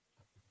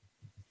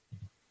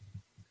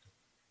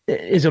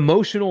 is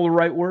emotional the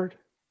right word?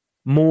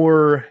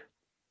 More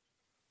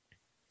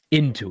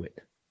into it.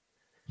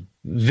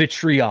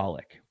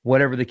 Vitriolic,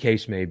 whatever the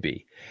case may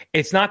be.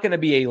 It's not going to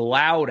be a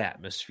loud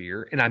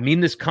atmosphere, and I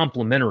mean this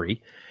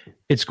complimentary.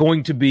 It's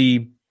going to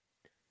be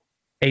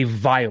a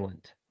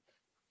violent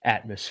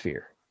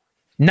atmosphere.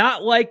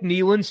 Not like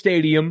Neyland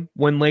Stadium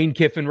when Lane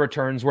Kiffin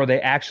returns, where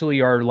they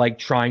actually are like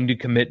trying to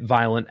commit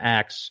violent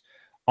acts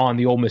on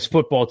the Ole Miss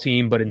football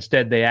team, but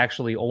instead they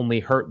actually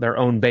only hurt their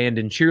own band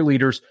and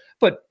cheerleaders.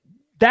 But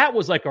that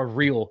was like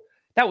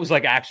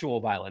actual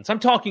violence. I'm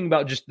talking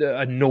about just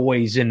a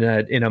noise in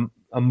a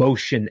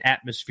emotion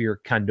atmosphere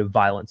kind of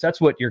violence.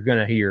 That's what you're going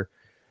to hear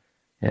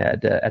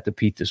at the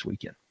Pete this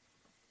weekend.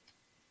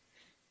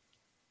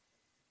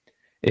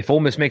 If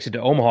Ole Miss makes it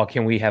to Omaha,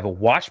 can we have a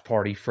watch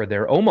party for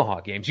their Omaha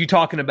games? You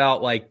talking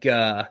about like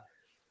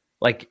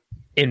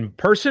in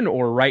person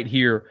or right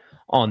here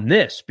on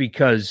this?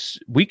 Because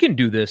we can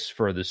do this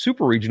for the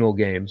super regional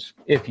games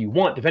if you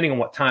want, depending on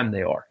what time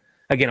they are.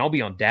 Again, I'll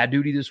be on dad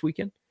duty this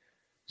weekend.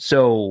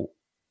 So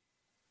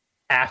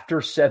after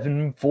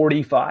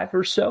 7:45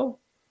 or so,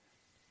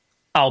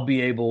 I'll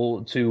be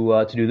able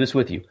to do this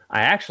with you.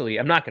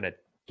 I'm not going to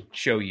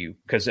show you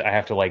because I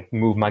have to like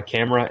move my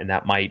camera and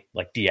that might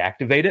like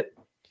deactivate it.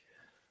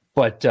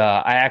 But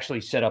I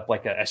actually set up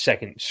like a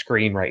second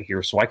screen right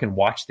here so I can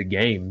watch the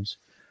games.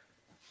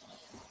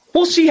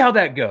 We'll see how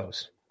that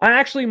goes. I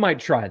actually might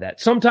try that.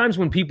 Sometimes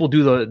when people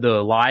do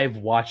the live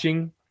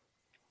watching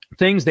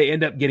things, they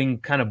end up getting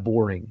kind of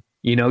boring.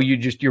 You know,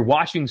 you're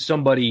watching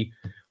somebody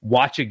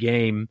watch a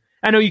game.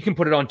 I know you can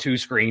put it on two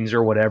screens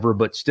or whatever,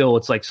 but still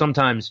it's like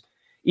sometimes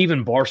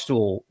even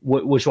Barstool,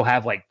 which will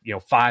have like,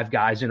 5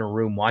 guys in a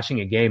room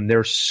watching a game,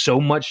 there's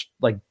so much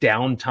like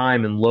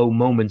downtime and low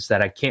moments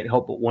that I can't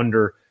help but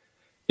wonder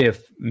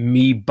if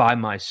me by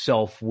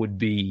myself would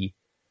be,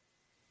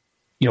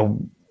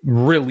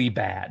 really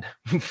bad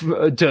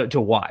to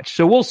watch.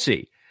 So we'll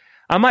see.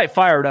 I might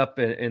fire it up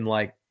in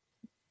like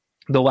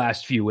the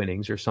last few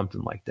innings or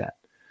something like that.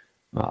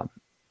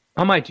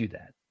 I might do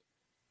that.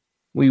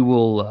 We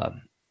will.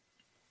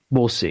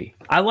 We'll see.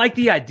 I like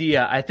the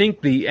idea. I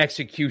think the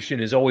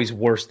execution is always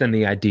worse than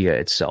the idea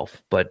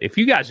itself. But if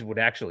you guys would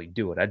actually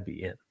do it, I'd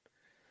be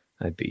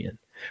in.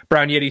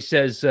 Brown Yeti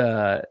says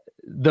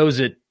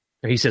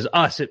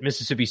us at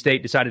Mississippi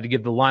State decided to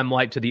give the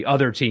limelight to the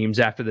other teams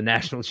after the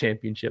national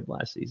championship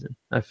last season.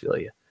 I feel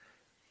you.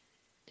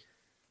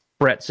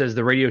 Brett says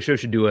the radio show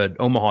should do an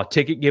Omaha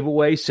ticket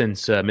giveaway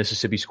since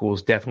Mississippi school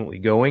is definitely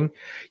going.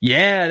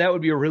 Yeah, that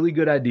would be a really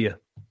good idea.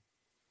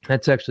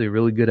 That's actually a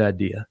really good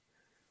idea.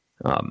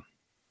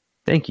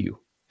 Thank you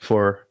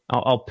for,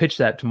 I'll pitch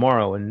that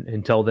tomorrow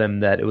and tell them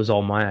that it was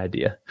all my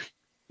idea.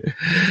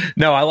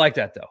 No, I like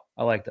that though.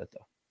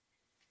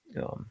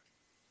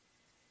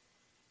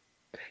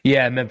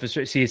 Yeah, Memphis.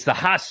 See, it's the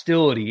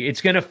hostility.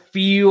 It's going to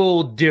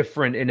feel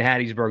different in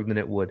Hattiesburg than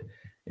it would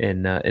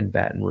in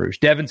Baton Rouge.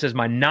 Devin says,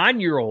 my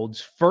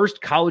 9-year-old's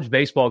first college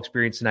baseball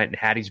experience tonight in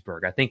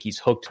Hattiesburg. I think he's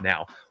hooked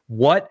now.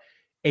 What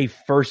a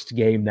first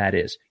game that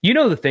is. You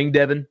know the thing,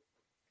 Devin,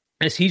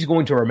 is he's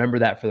going to remember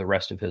that for the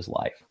rest of his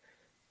life.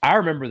 I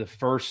remember the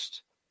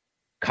first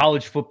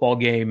college football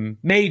game,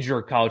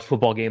 major college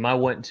football game I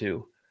went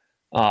to.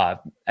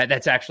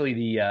 That's actually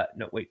the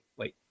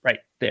right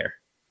there.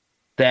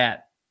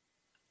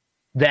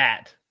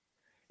 That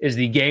is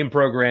the game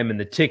program and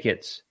the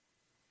tickets.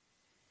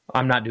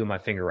 I'm not doing my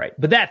finger right,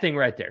 but that thing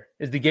right there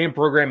is the game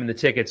program and the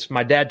tickets.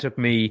 My dad took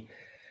me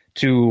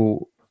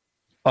to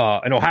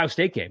an Ohio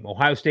State game.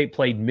 Ohio State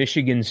played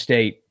Michigan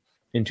State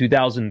in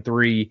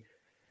 2003.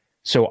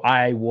 So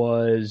I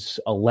was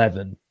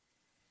 11,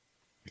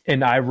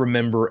 and I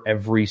remember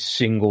every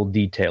single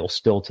detail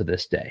still to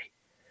this day.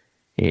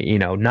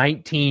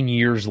 19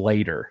 years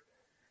later,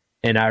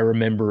 and I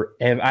remember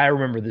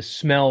the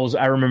smells.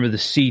 I remember the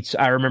seats.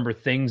 I remember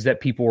things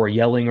that people were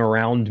yelling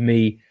around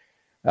me.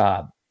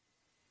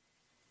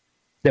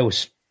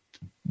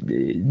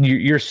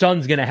 Your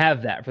son's going to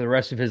have that for the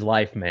rest of his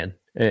life, man.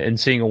 And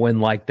seeing a win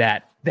like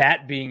that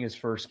being his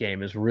first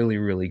game is really,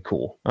 really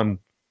cool. I'm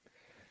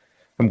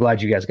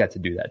glad you guys got to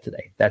do that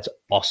today. That's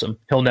awesome.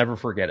 He'll never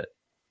forget it.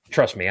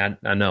 Trust me, I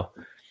know.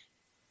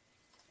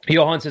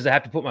 Johan says, I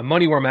have to put my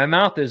money where my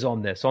mouth is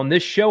on this. On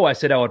this show, I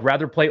said I would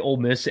rather play Ole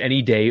Miss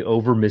any day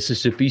over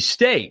Mississippi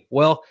State.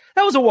 Well,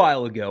 that was a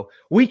while ago.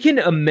 We can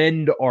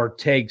amend our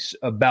takes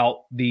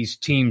about these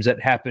teams that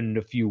happened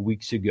a few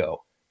weeks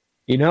ago,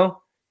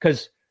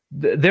 because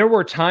there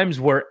were times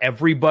where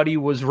everybody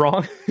was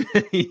wrong,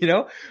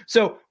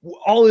 So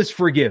all is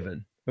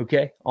forgiven,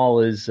 okay? All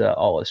is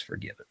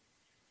forgiven.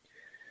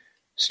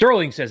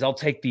 Sterling says, I'll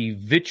take the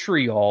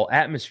vitriol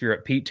atmosphere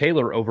at Pete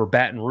Taylor over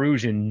Baton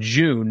Rouge in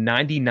June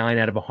 99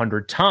 out of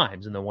 100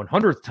 times. And the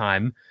 100th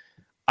time,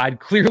 I'd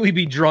clearly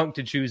be drunk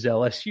to choose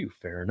LSU.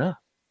 Fair enough.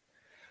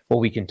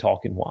 Well, we can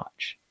talk and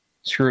watch.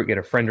 Screw it, get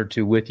a friend or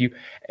two with you.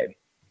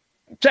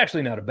 It's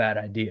actually not a bad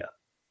idea.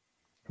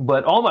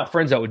 But all my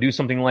friends that would do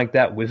something like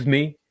that with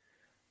me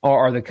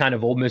are the kind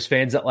of Ole Miss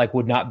fans that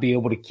would not be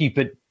able to keep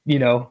it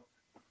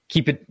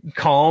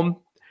calm.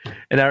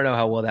 And I don't know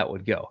how well that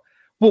would go.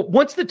 Well,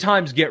 once the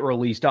times get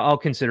released, I'll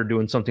consider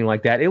doing something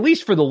like that, at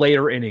least for the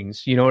later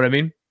innings. You know what I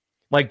mean?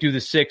 Like do the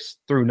 6th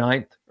through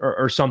 9th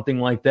or something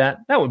like that.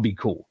 That would be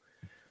cool.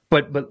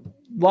 But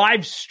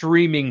live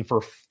streaming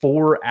for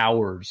 4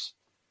 hours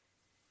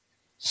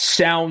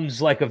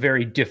sounds like a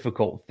very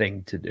difficult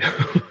thing to do.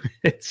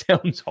 It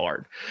sounds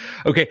hard.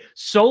 Okay,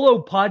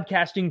 solo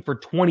podcasting for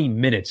 20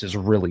 minutes is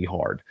really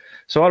hard.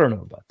 So I don't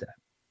know about that.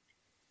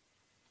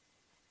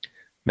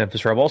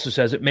 Memphis Rob also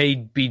says, it may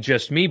be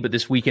just me, but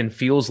this weekend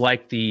feels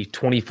like the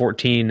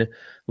 2014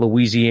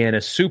 Louisiana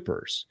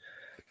Supers.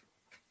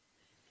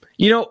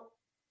 In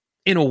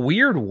a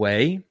weird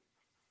way,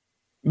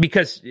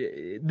 because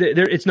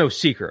it's no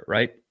secret,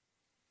 right?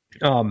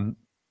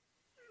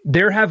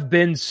 There have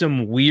been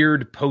some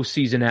weird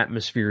postseason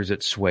atmospheres at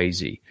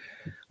Swayze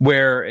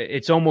where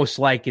it's almost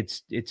like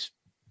it's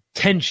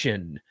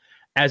tension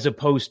as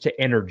opposed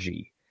to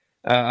energy.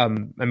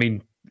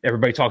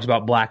 Everybody talks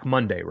about Black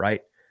Monday, right?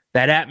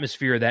 That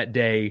atmosphere that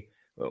day,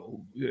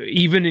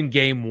 even in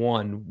game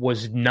 1,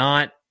 was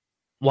not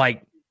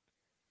like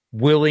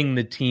willing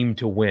the team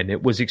to win.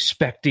 It was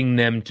expecting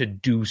them to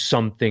do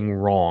something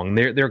wrong.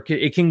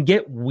 It can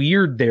get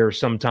weird there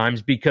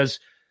sometimes because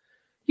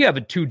you have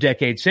a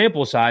 2-decade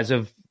sample size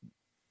of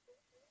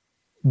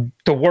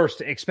the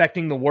worst,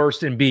 expecting the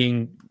worst and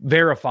being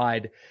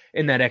verified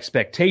in that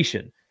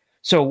expectation.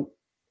 So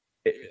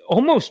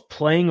almost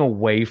playing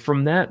away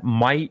from that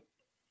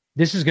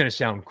this is going to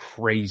sound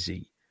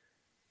crazy.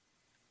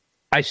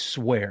 I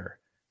swear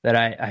that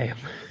I am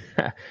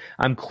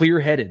I'm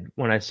clear-headed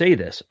when I say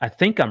this. I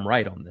think I'm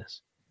right on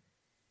this.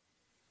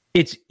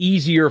 It's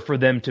easier for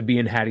them to be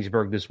in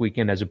Hattiesburg this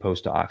weekend as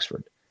opposed to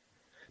Oxford.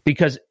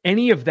 Because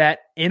any of that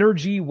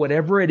energy,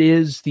 whatever it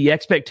is, the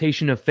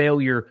expectation of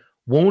failure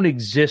won't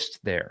exist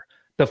there.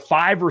 The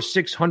 500 or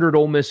 600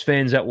 Ole Miss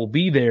fans that will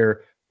be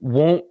there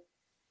won't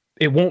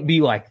be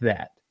like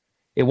that.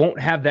 It won't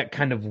have that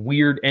kind of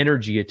weird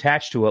energy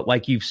attached to it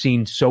like you've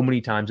seen so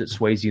many times at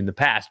Swayze in the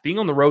past. Being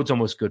on the road's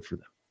almost good for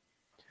them.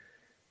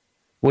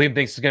 William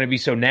thinks it's going to be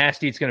so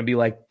nasty, it's going to be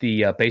like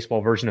the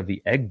baseball version of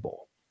the Egg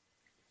Bowl.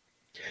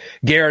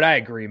 Garrett, I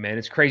agree, man.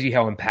 It's crazy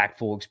how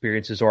impactful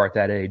experiences are at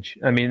that age.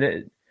 I mean,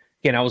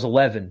 again, I was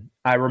 11.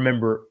 I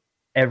remember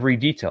every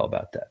detail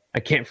about that. I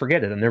can't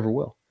forget it. I never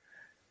will.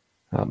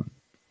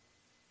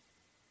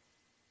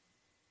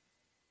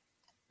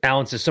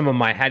 Alan says, some of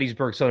my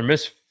Hattiesburg Southern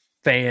Miss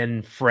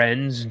fan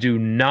friends do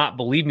not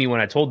believe me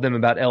when I told them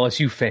about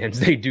LSU fans.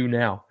 They do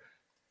now.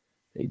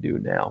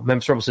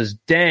 Memphis Rebel says,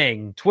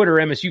 dang, Twitter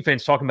MSU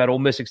fans talking about Ole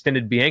Miss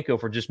extended Bianco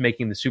for just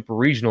making the super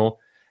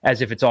regional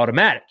as if it's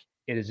automatic.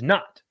 It is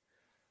not.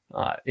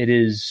 It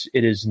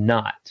is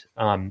not.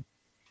 I'm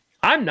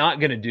not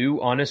going to do,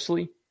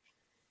 honestly,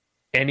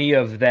 any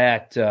of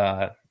that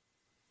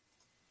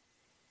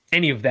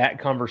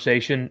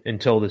conversation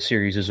until the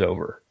series is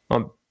over.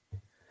 I'm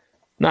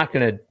not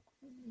going to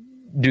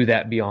do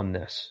that beyond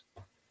this.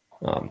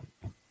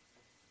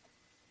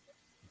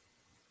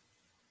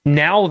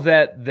 Now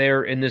that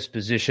they're in this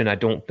position, I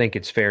don't think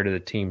it's fair to the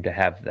team to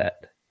have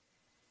that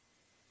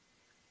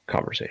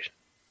conversation.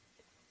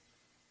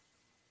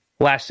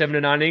 Last 7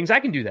 to 9 innings, I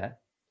can do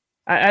that.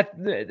 I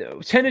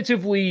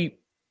tentatively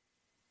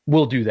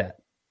will do that.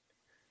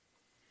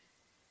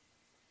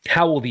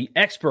 How will the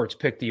experts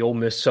pick the Ole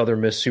Miss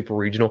Southern Miss Super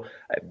Regional?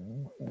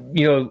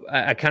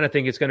 I kind of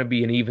think it's going to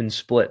be an even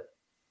split,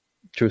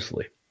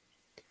 truthfully.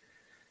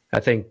 I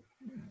think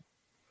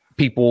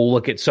people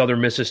look at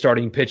Southern Miss's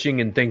starting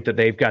pitching and think that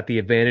they've got the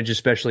advantage,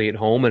 especially at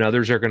home, and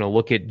others are going to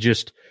look at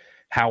just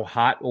how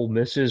hot Ole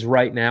Miss is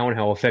right now and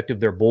how effective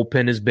their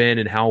bullpen has been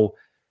and how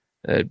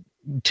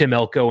Tim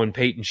Elko and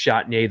Peyton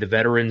Chatagnier, the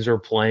veterans, are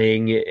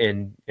playing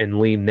and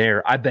lean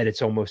there. I bet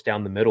it's almost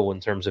down the middle in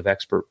terms of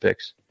expert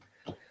picks.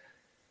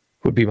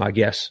 Would be my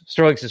guess.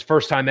 Sterling says,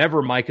 first time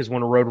ever Mike has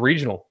won a road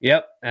regional.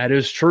 Yep, that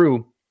is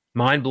true.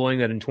 Mind-blowing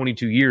that in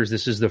 22 years,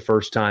 this is the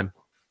first time.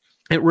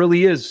 It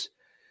really is.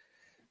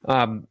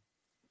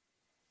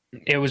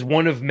 It was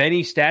one of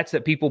many stats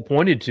that people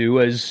pointed to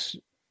as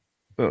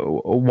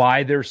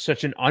why there's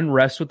such an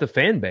unrest with the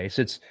fan base.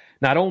 It's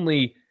not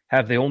only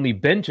have they only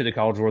been to the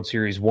College World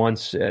Series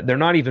once, they're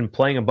not even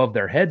playing above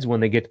their heads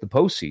when they get to the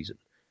postseason.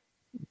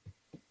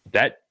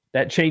 That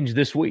changed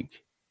this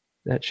week.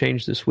 That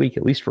changed this week,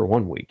 at least for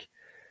 1 week.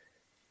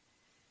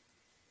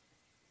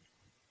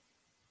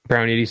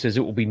 Brown Edie says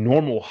it will be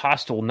normal,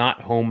 hostile,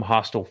 not home,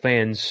 hostile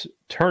fans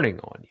turning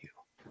on you.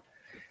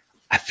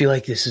 I feel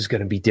like this is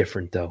going to be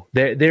different, though.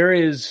 There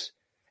is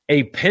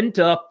a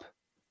pent-up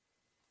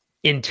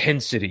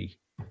intensity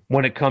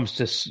when it comes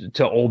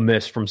to Ole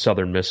Miss from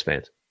Southern Miss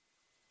fans.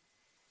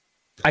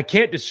 I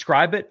can't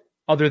describe it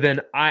other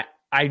than I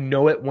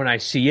know it when I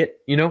see it,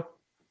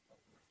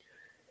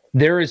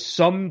 There is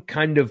some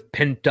kind of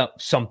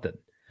pent-up something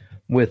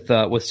with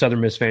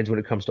Southern Miss fans when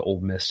it comes to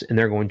Ole Miss, and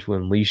they're going to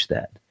unleash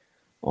that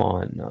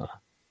on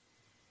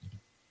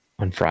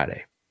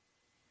Friday.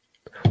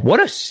 What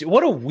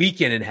a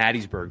weekend in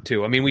Hattiesburg,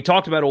 too. I mean, we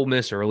talked about Ole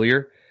Miss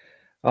earlier.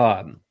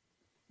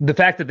 The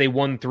fact that they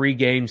won 3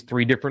 games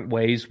 3 different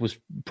ways was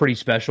pretty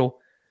special.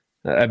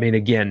 I mean,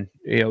 again,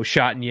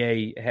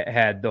 Chatagnier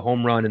had the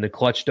home run and the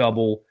clutch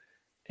double,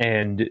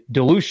 and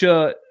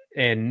DeLucia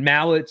and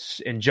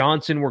Mallets and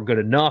Johnson were good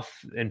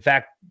enough. In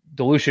fact,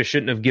 DeLucia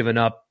shouldn't have given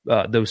up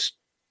those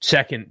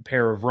second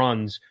pair of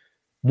runs.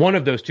 One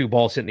of those 2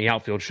 balls hit in the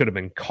outfield should have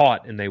been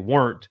caught, and they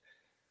weren't.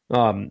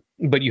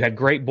 But you had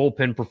great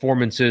bullpen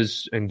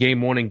performances in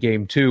Game 1 and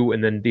Game 2,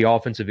 and then the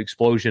offensive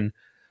explosion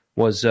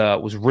was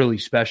really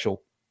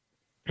special.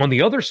 On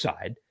the other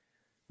side,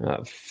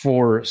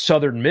 for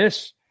Southern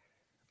Miss,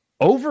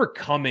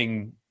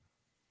 overcoming,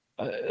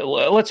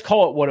 let's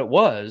call it what it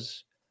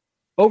was,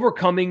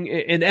 overcoming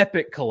an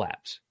epic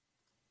collapse.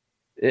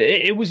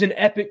 It was an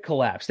epic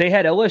collapse. They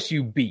had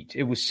LSU beat.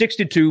 It was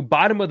 6-2,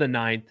 bottom of the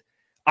 9th.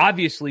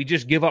 Obviously,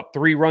 just give up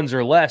 3 runs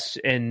or less,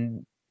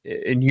 and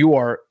you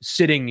are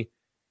sitting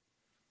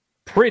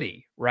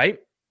pretty, right?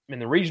 In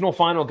the regional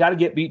final, got to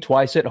get beat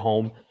twice at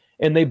home,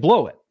 and they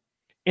blow it.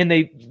 And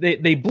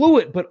they blew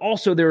it, but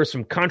also there are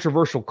some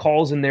controversial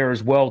calls in there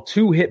as well.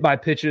 2 hit-by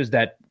pitches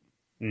that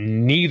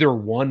neither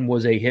one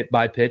was a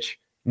hit-by pitch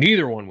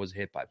Neither one was a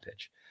hit by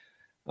pitch.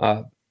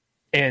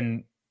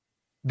 And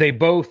they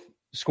both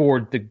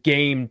scored the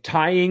game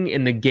tying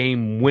and the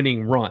game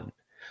winning run.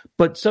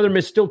 But Southern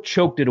Miss still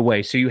choked it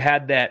away. So you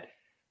had that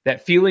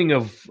feeling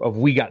of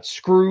we got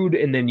screwed,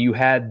 and then you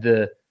had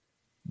the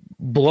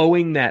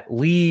blowing that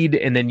lead,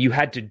 and then you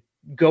had to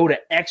go to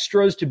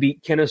extras to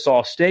beat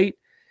Kennesaw State,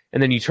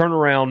 and then you turn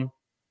around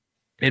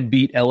and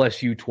beat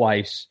LSU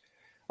twice.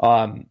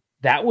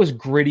 That was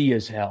gritty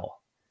as hell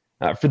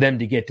for them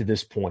to get to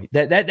this point.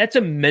 That's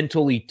a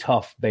mentally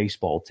tough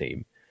baseball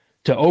team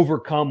to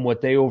overcome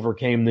what they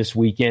overcame this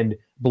weekend,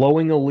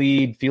 blowing a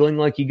lead, feeling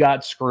like you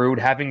got screwed,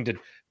 having to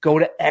go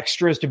to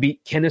extras to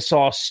beat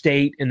Kennesaw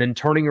State, and then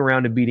turning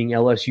around and beating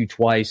LSU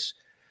twice.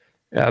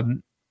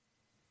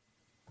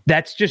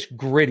 That's just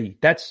gritty.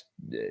 That's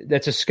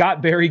a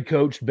Scott Berry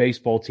coached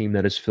baseball team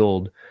that is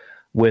filled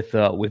with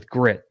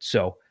grit.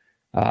 So,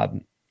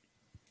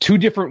 two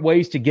different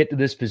ways to get to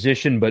this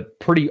position, but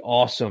pretty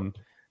awesome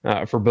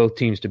for both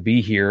teams to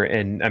be here.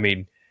 And I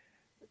mean,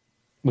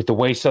 with the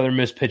way Southern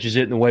Miss pitches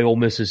it and the way Ole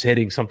Miss is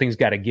hitting, something's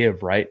got to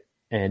give, right?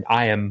 And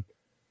I'm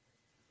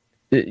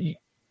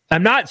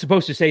not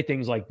supposed to say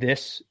things like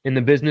this in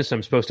the business.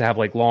 I'm supposed to have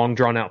like long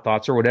drawn out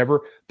thoughts or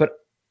whatever, but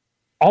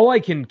all I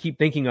can keep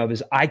thinking of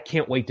is I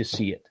can't wait to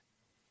see it.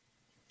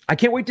 I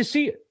can't wait to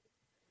see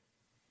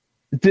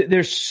it.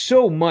 There's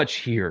so much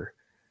here.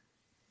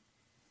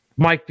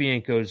 Mike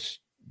Bianco's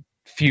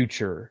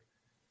future,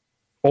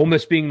 Ole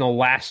Miss being the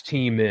last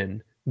team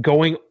in,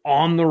 going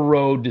on the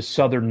road to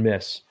Southern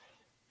Miss.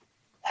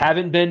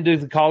 Haven't been to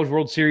the College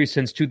World Series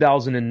since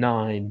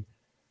 2009.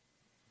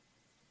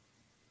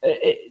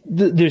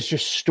 There's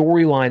just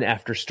storyline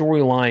after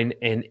storyline,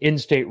 and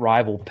in-state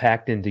rival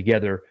packed in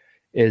together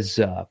is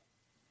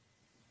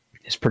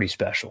pretty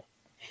special.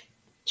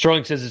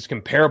 Sterling says it's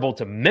comparable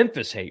to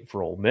Memphis hate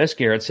for Ole Miss.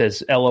 Garrett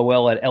says,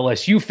 LOL at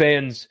LSU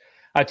fans.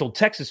 I told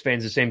Texas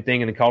fans the same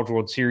thing in the College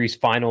World Series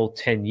final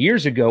 10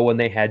 years ago when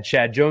they had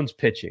Chad Jones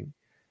pitching.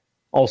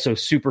 Also,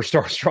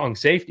 superstar strong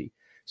safety.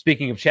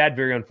 Speaking of Chad,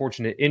 very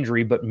unfortunate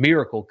injury, but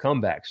miracle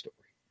comeback story.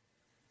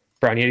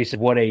 Brown Yeti said,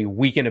 what a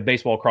weekend of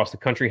baseball across the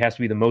country. Has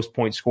to be the most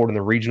points scored in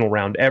the regional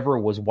round ever.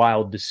 Was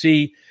wild to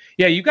see.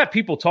 Yeah, you got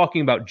people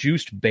talking about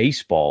juiced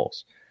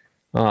baseballs.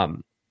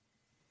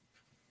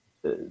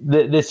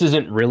 This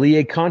isn't really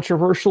a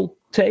controversial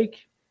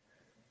take,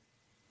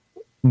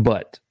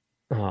 but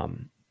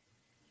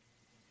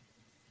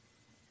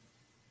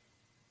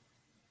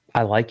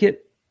I like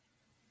it.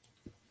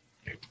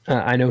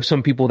 I know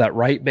some people that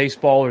write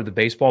baseball or the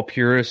baseball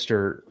purists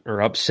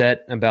are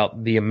upset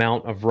about the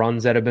amount of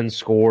runs that have been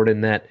scored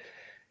and that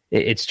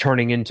it's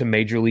turning into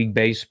Major League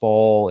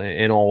Baseball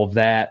and all of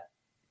that.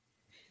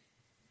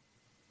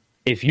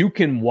 If you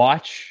can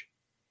watch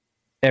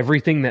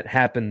everything that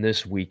happened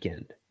this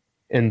weekend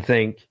and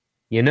think,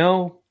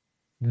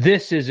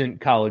 this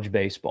isn't college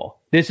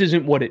baseball. This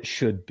isn't what it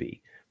should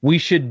be. We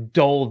should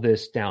dull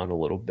this down a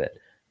little bit.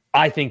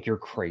 I think you're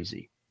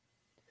crazy.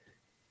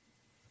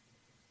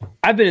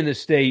 I've been in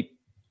this state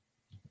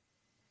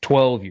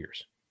 12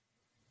 years.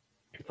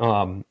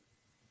 And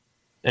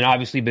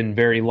obviously been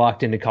very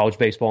locked into college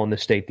baseball in the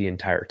state the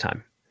entire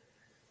time.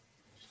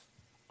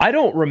 I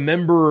don't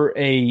remember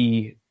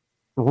a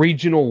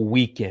regional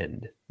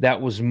weekend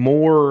that was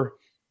more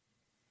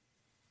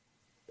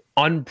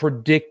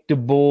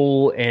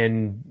unpredictable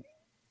and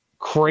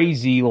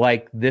crazy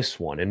like this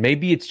one. And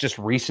maybe it's just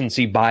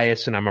recency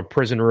bias and I'm a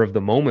prisoner of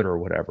the moment or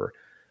whatever.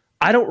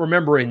 I don't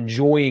remember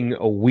enjoying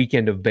a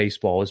weekend of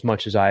baseball as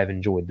much as I have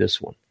enjoyed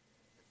this one.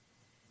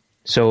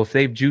 So if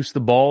they've juiced the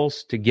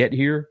balls to get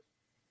here,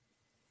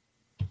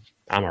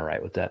 I'm all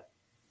right with that.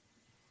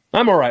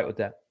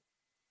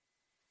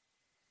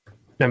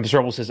 Memphis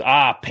Rebel says,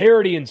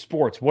 parity in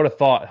sports. What a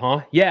thought,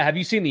 huh? Yeah, have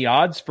you seen the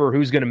odds for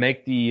who's going to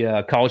make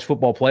the college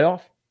football playoff?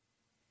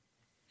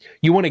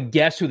 You want to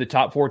guess who the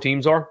top 4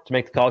 teams are to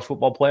make the college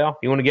football playoff?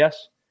 You want to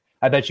guess?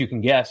 I bet you can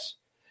guess.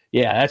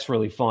 Yeah, that's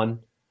really fun.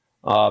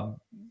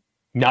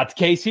 Not the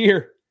case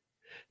here.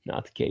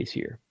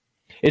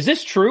 Is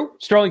this true?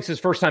 Sterling says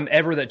first time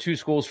ever that 2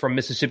 schools from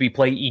Mississippi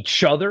play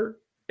each other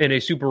in a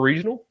super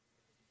regional.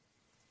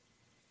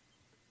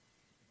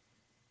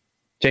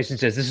 Jason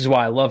says, this is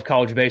why I love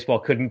college baseball.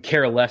 Couldn't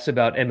care less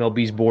about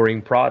MLB's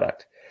boring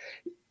product.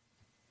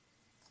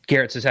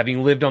 Garrett says,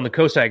 having lived on the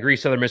coast, I agree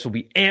Southern Miss will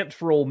be amped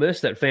for Ole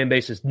Miss. That fan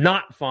base is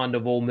not fond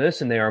of Ole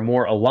Miss, and they are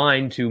more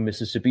aligned to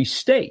Mississippi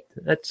State.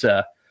 That's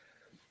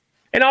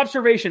an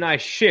observation I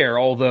share,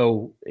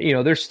 although,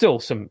 there's still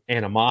some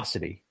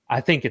animosity.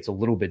 I think it's a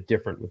little bit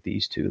different with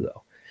these two,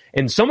 though.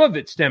 And some of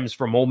it stems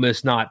from Ole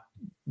Miss not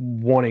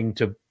wanting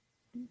to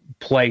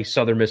play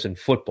Southern Miss in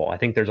football. I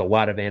think there's a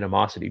lot of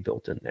animosity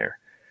built in there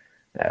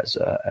as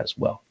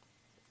well.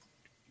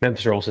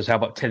 Memphis Earl says, how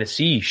about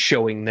Tennessee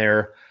showing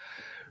their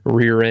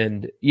rear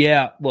end?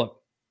 Yeah,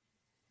 look,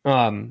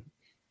 college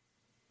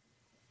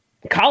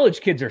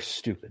kids are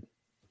stupid,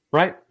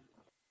 right?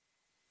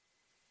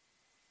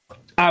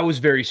 I was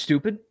very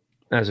stupid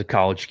as a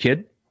college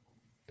kid.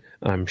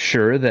 I'm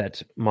sure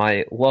that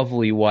my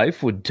lovely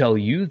wife would tell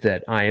you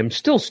that I am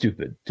still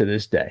stupid to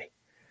this day.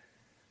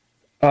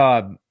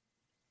 I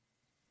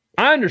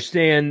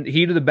understand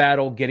heat of the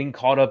battle, getting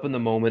caught up in the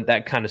moment,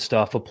 that kind of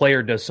stuff. A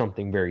player does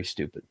something very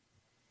stupid.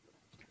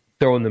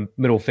 Throwing the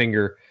middle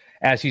finger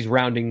as he's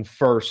rounding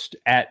first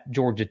at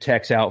Georgia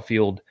Tech's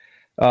outfield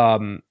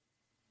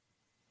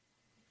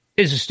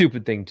is a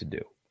stupid thing to do.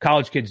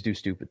 College kids do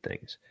stupid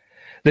things.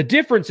 The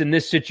difference in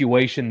this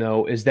situation,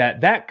 though, is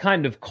that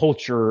kind of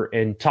culture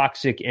and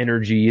toxic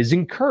energy is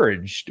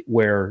encouraged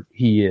where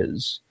he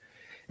is.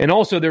 And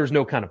also, there's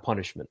no kind of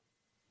punishment.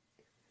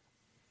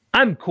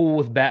 I'm cool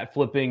with bat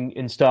flipping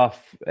and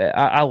stuff.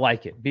 I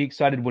like it. Be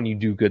excited when you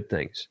do good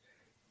things.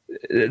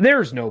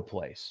 There's no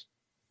place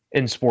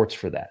in sports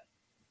for that.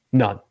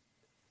 None.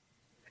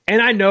 And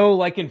I know,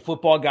 like in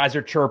football, guys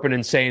are chirping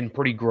and saying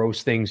pretty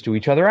gross things to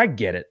each other. I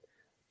get it.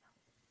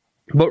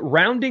 But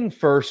rounding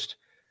first,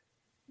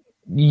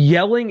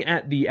 yelling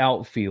at the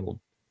outfield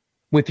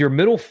with your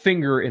middle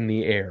finger in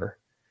the air,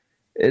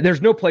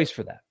 there's no place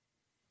for that.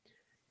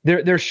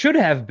 There should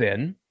have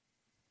been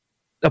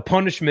a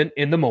punishment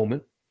in the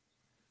moment.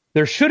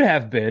 There should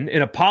have been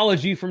an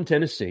apology from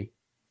Tennessee.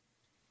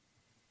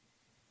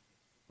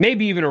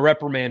 Maybe even a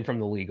reprimand from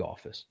the league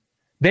office.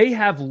 They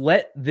have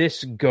let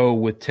this go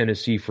with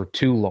Tennessee for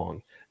too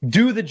long.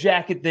 Do the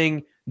jacket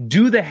thing,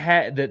 do the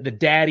hat, the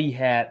daddy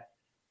hat.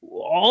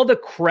 All the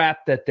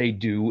crap that they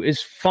do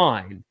is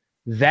fine.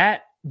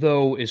 That,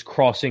 though, is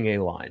crossing a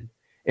line.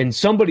 And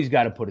somebody's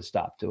got to put a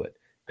stop to it.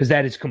 Because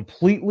that is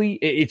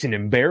it's an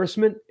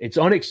embarrassment. It's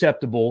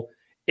unacceptable.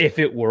 If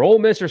it were Ole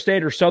Miss or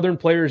State or Southern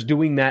players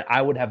doing that,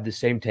 I would have the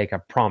same take, I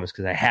promise,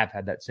 because I have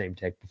had that same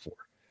take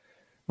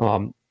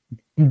before.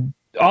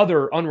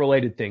 Other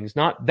unrelated things,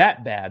 not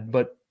that bad,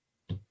 but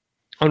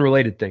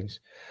unrelated things.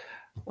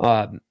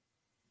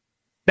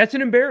 That's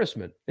an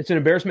embarrassment. It's an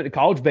embarrassment to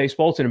college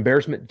baseball. It's an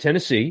embarrassment to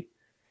Tennessee.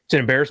 It's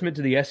an embarrassment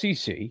to the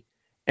SEC.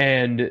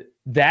 And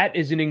that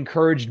is an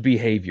encouraged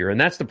behavior.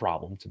 And that's the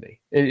problem to me,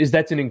 is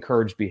that's an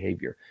encouraged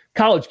behavior.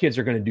 College kids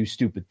are going to do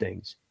stupid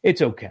things.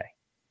 It's okay.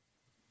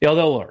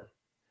 They'll learn.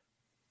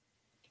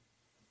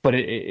 But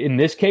in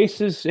this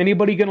case, is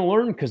anybody going to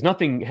learn? Because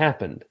nothing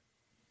happened.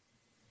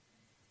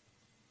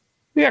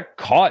 We got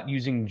caught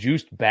using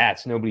juiced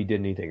bats. Nobody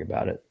did anything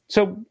about it.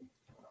 So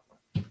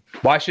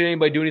why should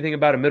anybody do anything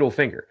about a middle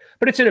finger?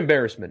 But it's an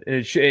embarrassment, and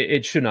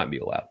it should not be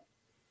allowed.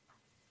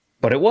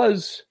 But it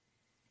was.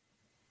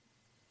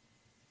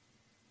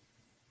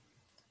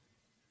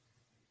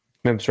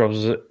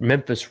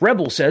 Memphis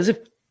Rebel says, if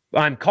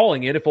I'm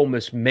calling it, if Ole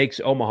Miss makes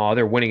Omaha,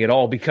 they're winning it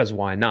all, because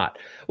why not?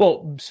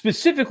 Well,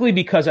 specifically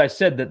because I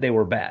said that they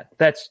were bad.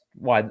 That's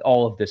why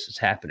all of this is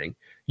happening.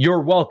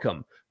 You're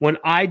welcome. When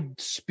I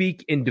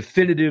speak in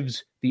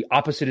definitives, the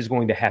opposite is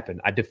going to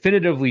happen. I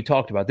definitively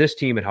talked about this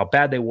team and how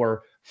bad they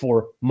were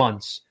for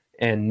months,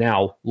 and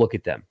now look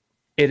at them.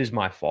 It is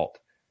my fault.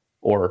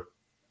 Or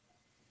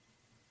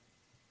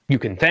you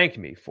can thank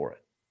me for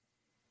it.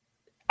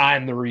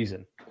 I'm the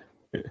reason.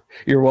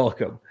 You're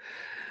welcome.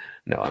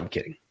 No, I'm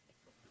kidding.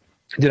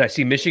 Did I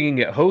see Michigan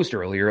get hosed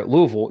earlier at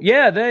Louisville?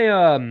 Yeah, they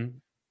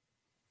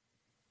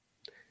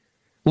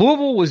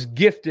Louisville was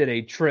gifted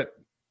a trip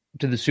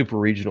to the Super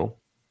Regional.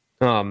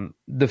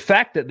 The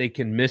fact that they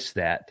can miss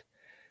that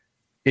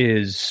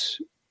is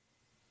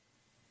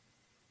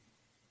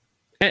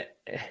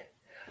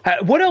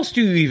what else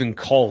do you even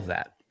call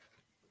that?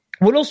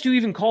 What else do you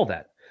even call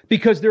that?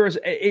 Because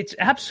it's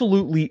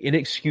absolutely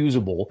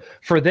inexcusable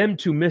for them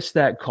to miss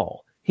that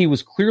call. He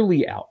was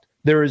clearly out.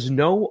 There is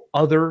no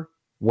other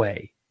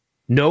way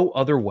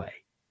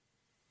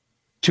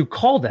to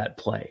call that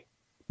play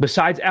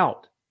besides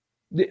out.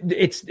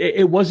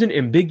 It wasn't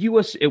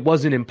ambiguous. It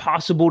wasn't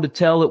impossible to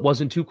tell. It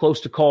wasn't too close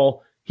to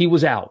call. He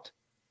was out.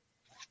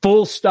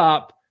 Full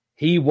stop.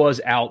 He was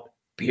out,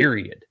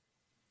 period.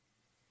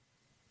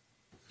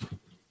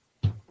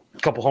 A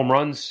couple home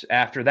runs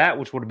after that,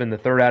 which would have been the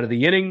third out of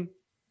the inning.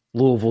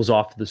 Louisville's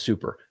off to the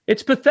Super.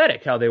 It's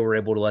pathetic how they were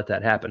able to let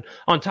that happen.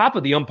 On top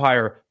of the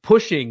umpire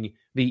pushing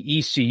the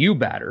ECU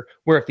batter,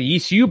 where if the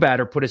ECU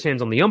batter put his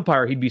hands on the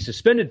umpire, he'd be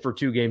suspended for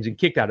 2 games and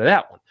kicked out of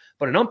that one.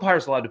 But an umpire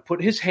is allowed to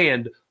put his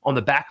hand on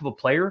the back of a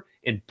player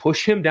and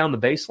push him down the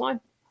baseline.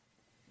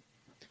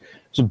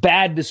 It's a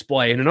bad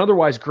display. In an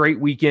otherwise great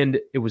weekend,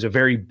 it was a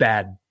very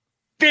bad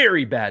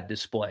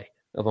display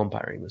of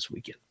umpiring this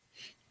weekend.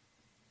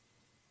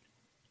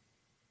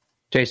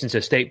 Jason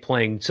says State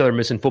playing Southern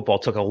Miss in football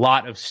took a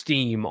lot of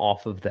steam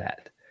off of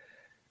that.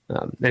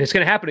 And it's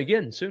going to happen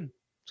again soon.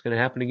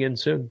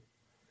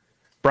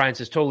 Brian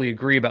says, totally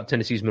agree about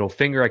Tennessee's middle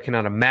finger. I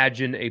cannot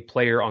imagine a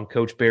player on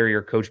Coach Berry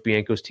or Coach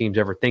Bianco's teams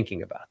ever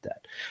thinking about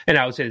that. And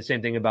I would say the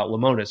same thing about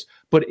Lemonis.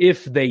 But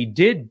if they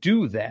did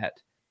do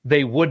that,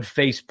 they would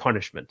face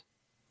punishment.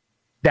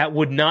 That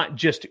would not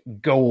just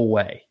go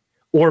away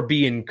or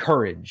be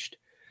encouraged.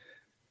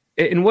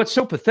 And what's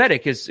so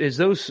pathetic is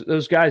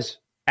those guys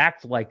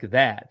act like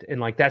that, and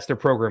like that's their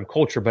program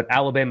culture. But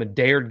Alabama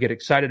dared get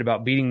excited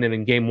about beating them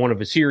in game 1 of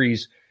a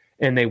series,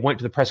 and they went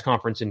to the press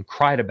conference and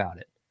cried about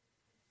it.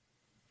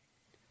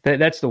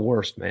 That's the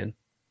worst, man.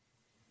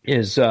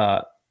 Is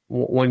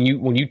when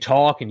you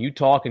talk and you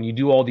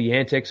do all the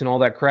antics and all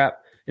that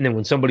crap, and then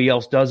when somebody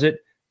else does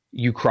it,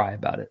 you cry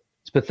about it.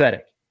 It's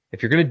pathetic.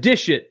 If you're going to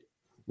dish it,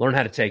 learn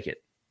how to take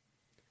it.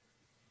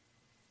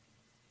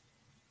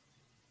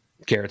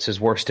 Garrett says,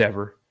 worst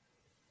ever.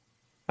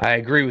 I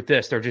agree with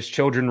this. They're just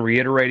children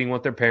reiterating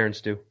what their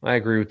parents do. I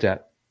agree with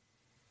that.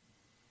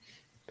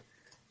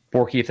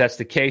 Borky, if that's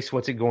the case,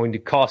 what's it going to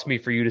cost me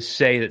for you to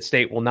say that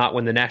State will not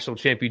win the national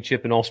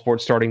championship in all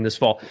sports starting this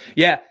fall?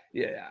 Yeah,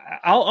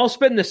 I'll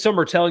spend this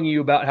summer telling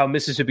you about how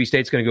Mississippi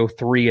State's going to go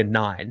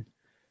 3-9.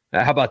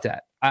 How about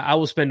that? I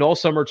will spend all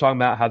summer talking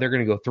about how they're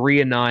going to go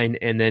 3-9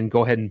 and then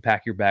go ahead and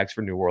pack your bags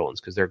for New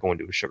Orleans because they're going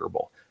to a Sugar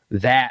Bowl.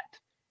 That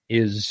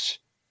is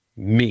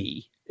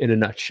me in a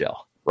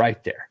nutshell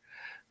right there.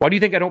 Why do you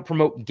think I don't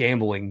promote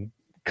gambling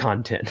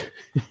content?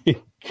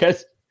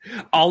 Because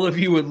all of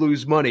you would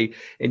lose money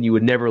and you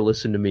would never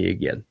listen to me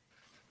again.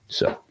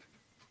 So,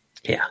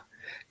 yeah,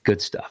 good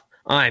stuff.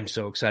 I'm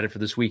so excited for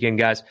this weekend,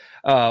 guys.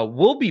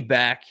 We'll be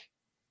back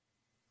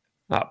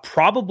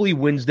probably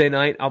Wednesday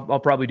night. I'll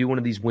probably do one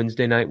of these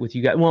Wednesday night with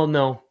you guys. Well,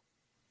 no,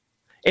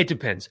 it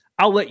depends.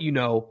 I'll let you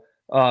know.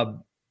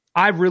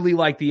 I really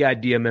like the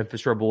idea,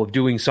 Memphis Rebel, of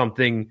doing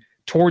something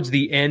towards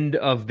the end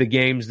of the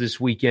games this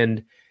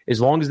weekend. As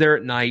long as they're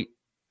at night,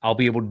 I'll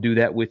be able to do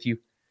that with you.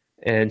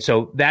 And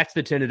so that's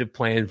the tentative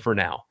plan for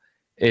now,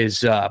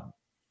 is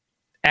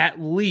at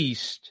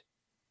least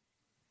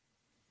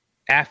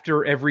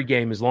after every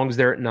game, as long as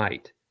they're at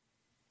night,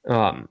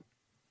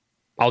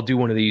 I'll do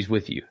one of these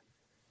with you.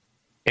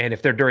 And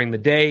if they're during the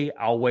day,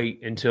 I'll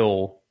wait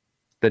until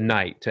the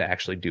night to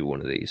actually do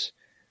one of these.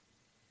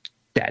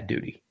 Dad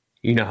duty.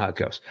 You know how it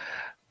goes.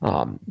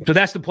 So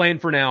that's the plan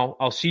for now.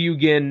 I'll see you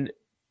again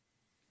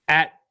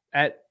at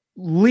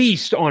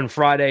least on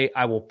Friday.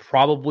 I will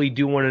probably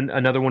do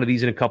another one of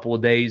these in a couple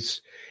of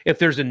days if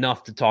there's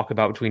enough to talk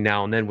about between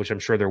now and then, which I'm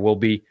sure there will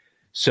be.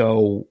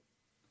 So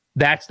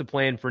that's the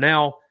plan for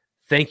now.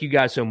 Thank you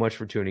guys so much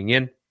for tuning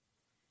in.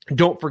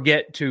 Don't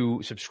forget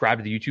to subscribe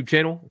to the YouTube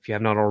channel if you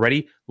have not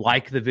already.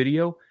 Like the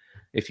video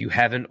if you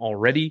haven't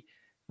already.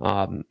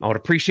 I would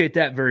appreciate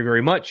that very,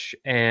 very much.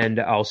 And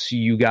I'll see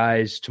you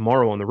guys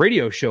tomorrow on the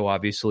radio show,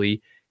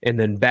 obviously, and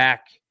then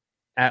back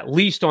at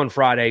least on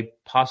Friday,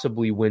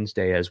 possibly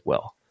Wednesday as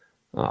well.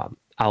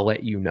 I'll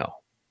let you know.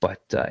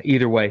 But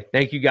either way,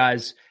 thank you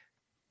guys.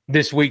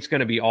 This week's going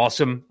to be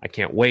awesome. I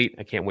can't wait.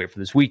 I can't wait for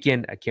this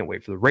weekend. I can't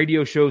wait for the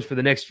radio shows for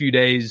the next few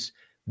days.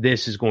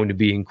 This is going to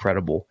be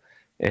incredible.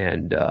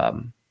 And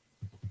I'll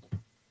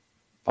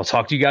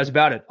talk to you guys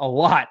about it a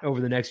lot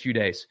over the next few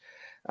days.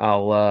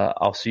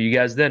 I'll see you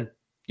guys then.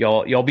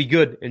 Y'all be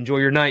good. Enjoy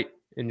your night.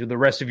 Enjoy the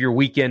rest of your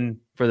weekend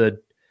for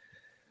the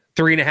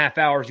 3.5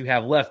 hours you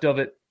have left of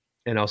it.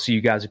 And I'll see you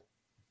guys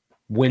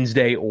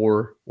Wednesday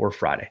or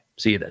Friday.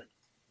 See you then.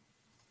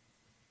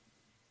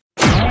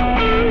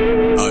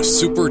 A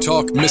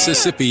SuperTalk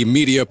Mississippi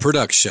media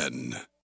production.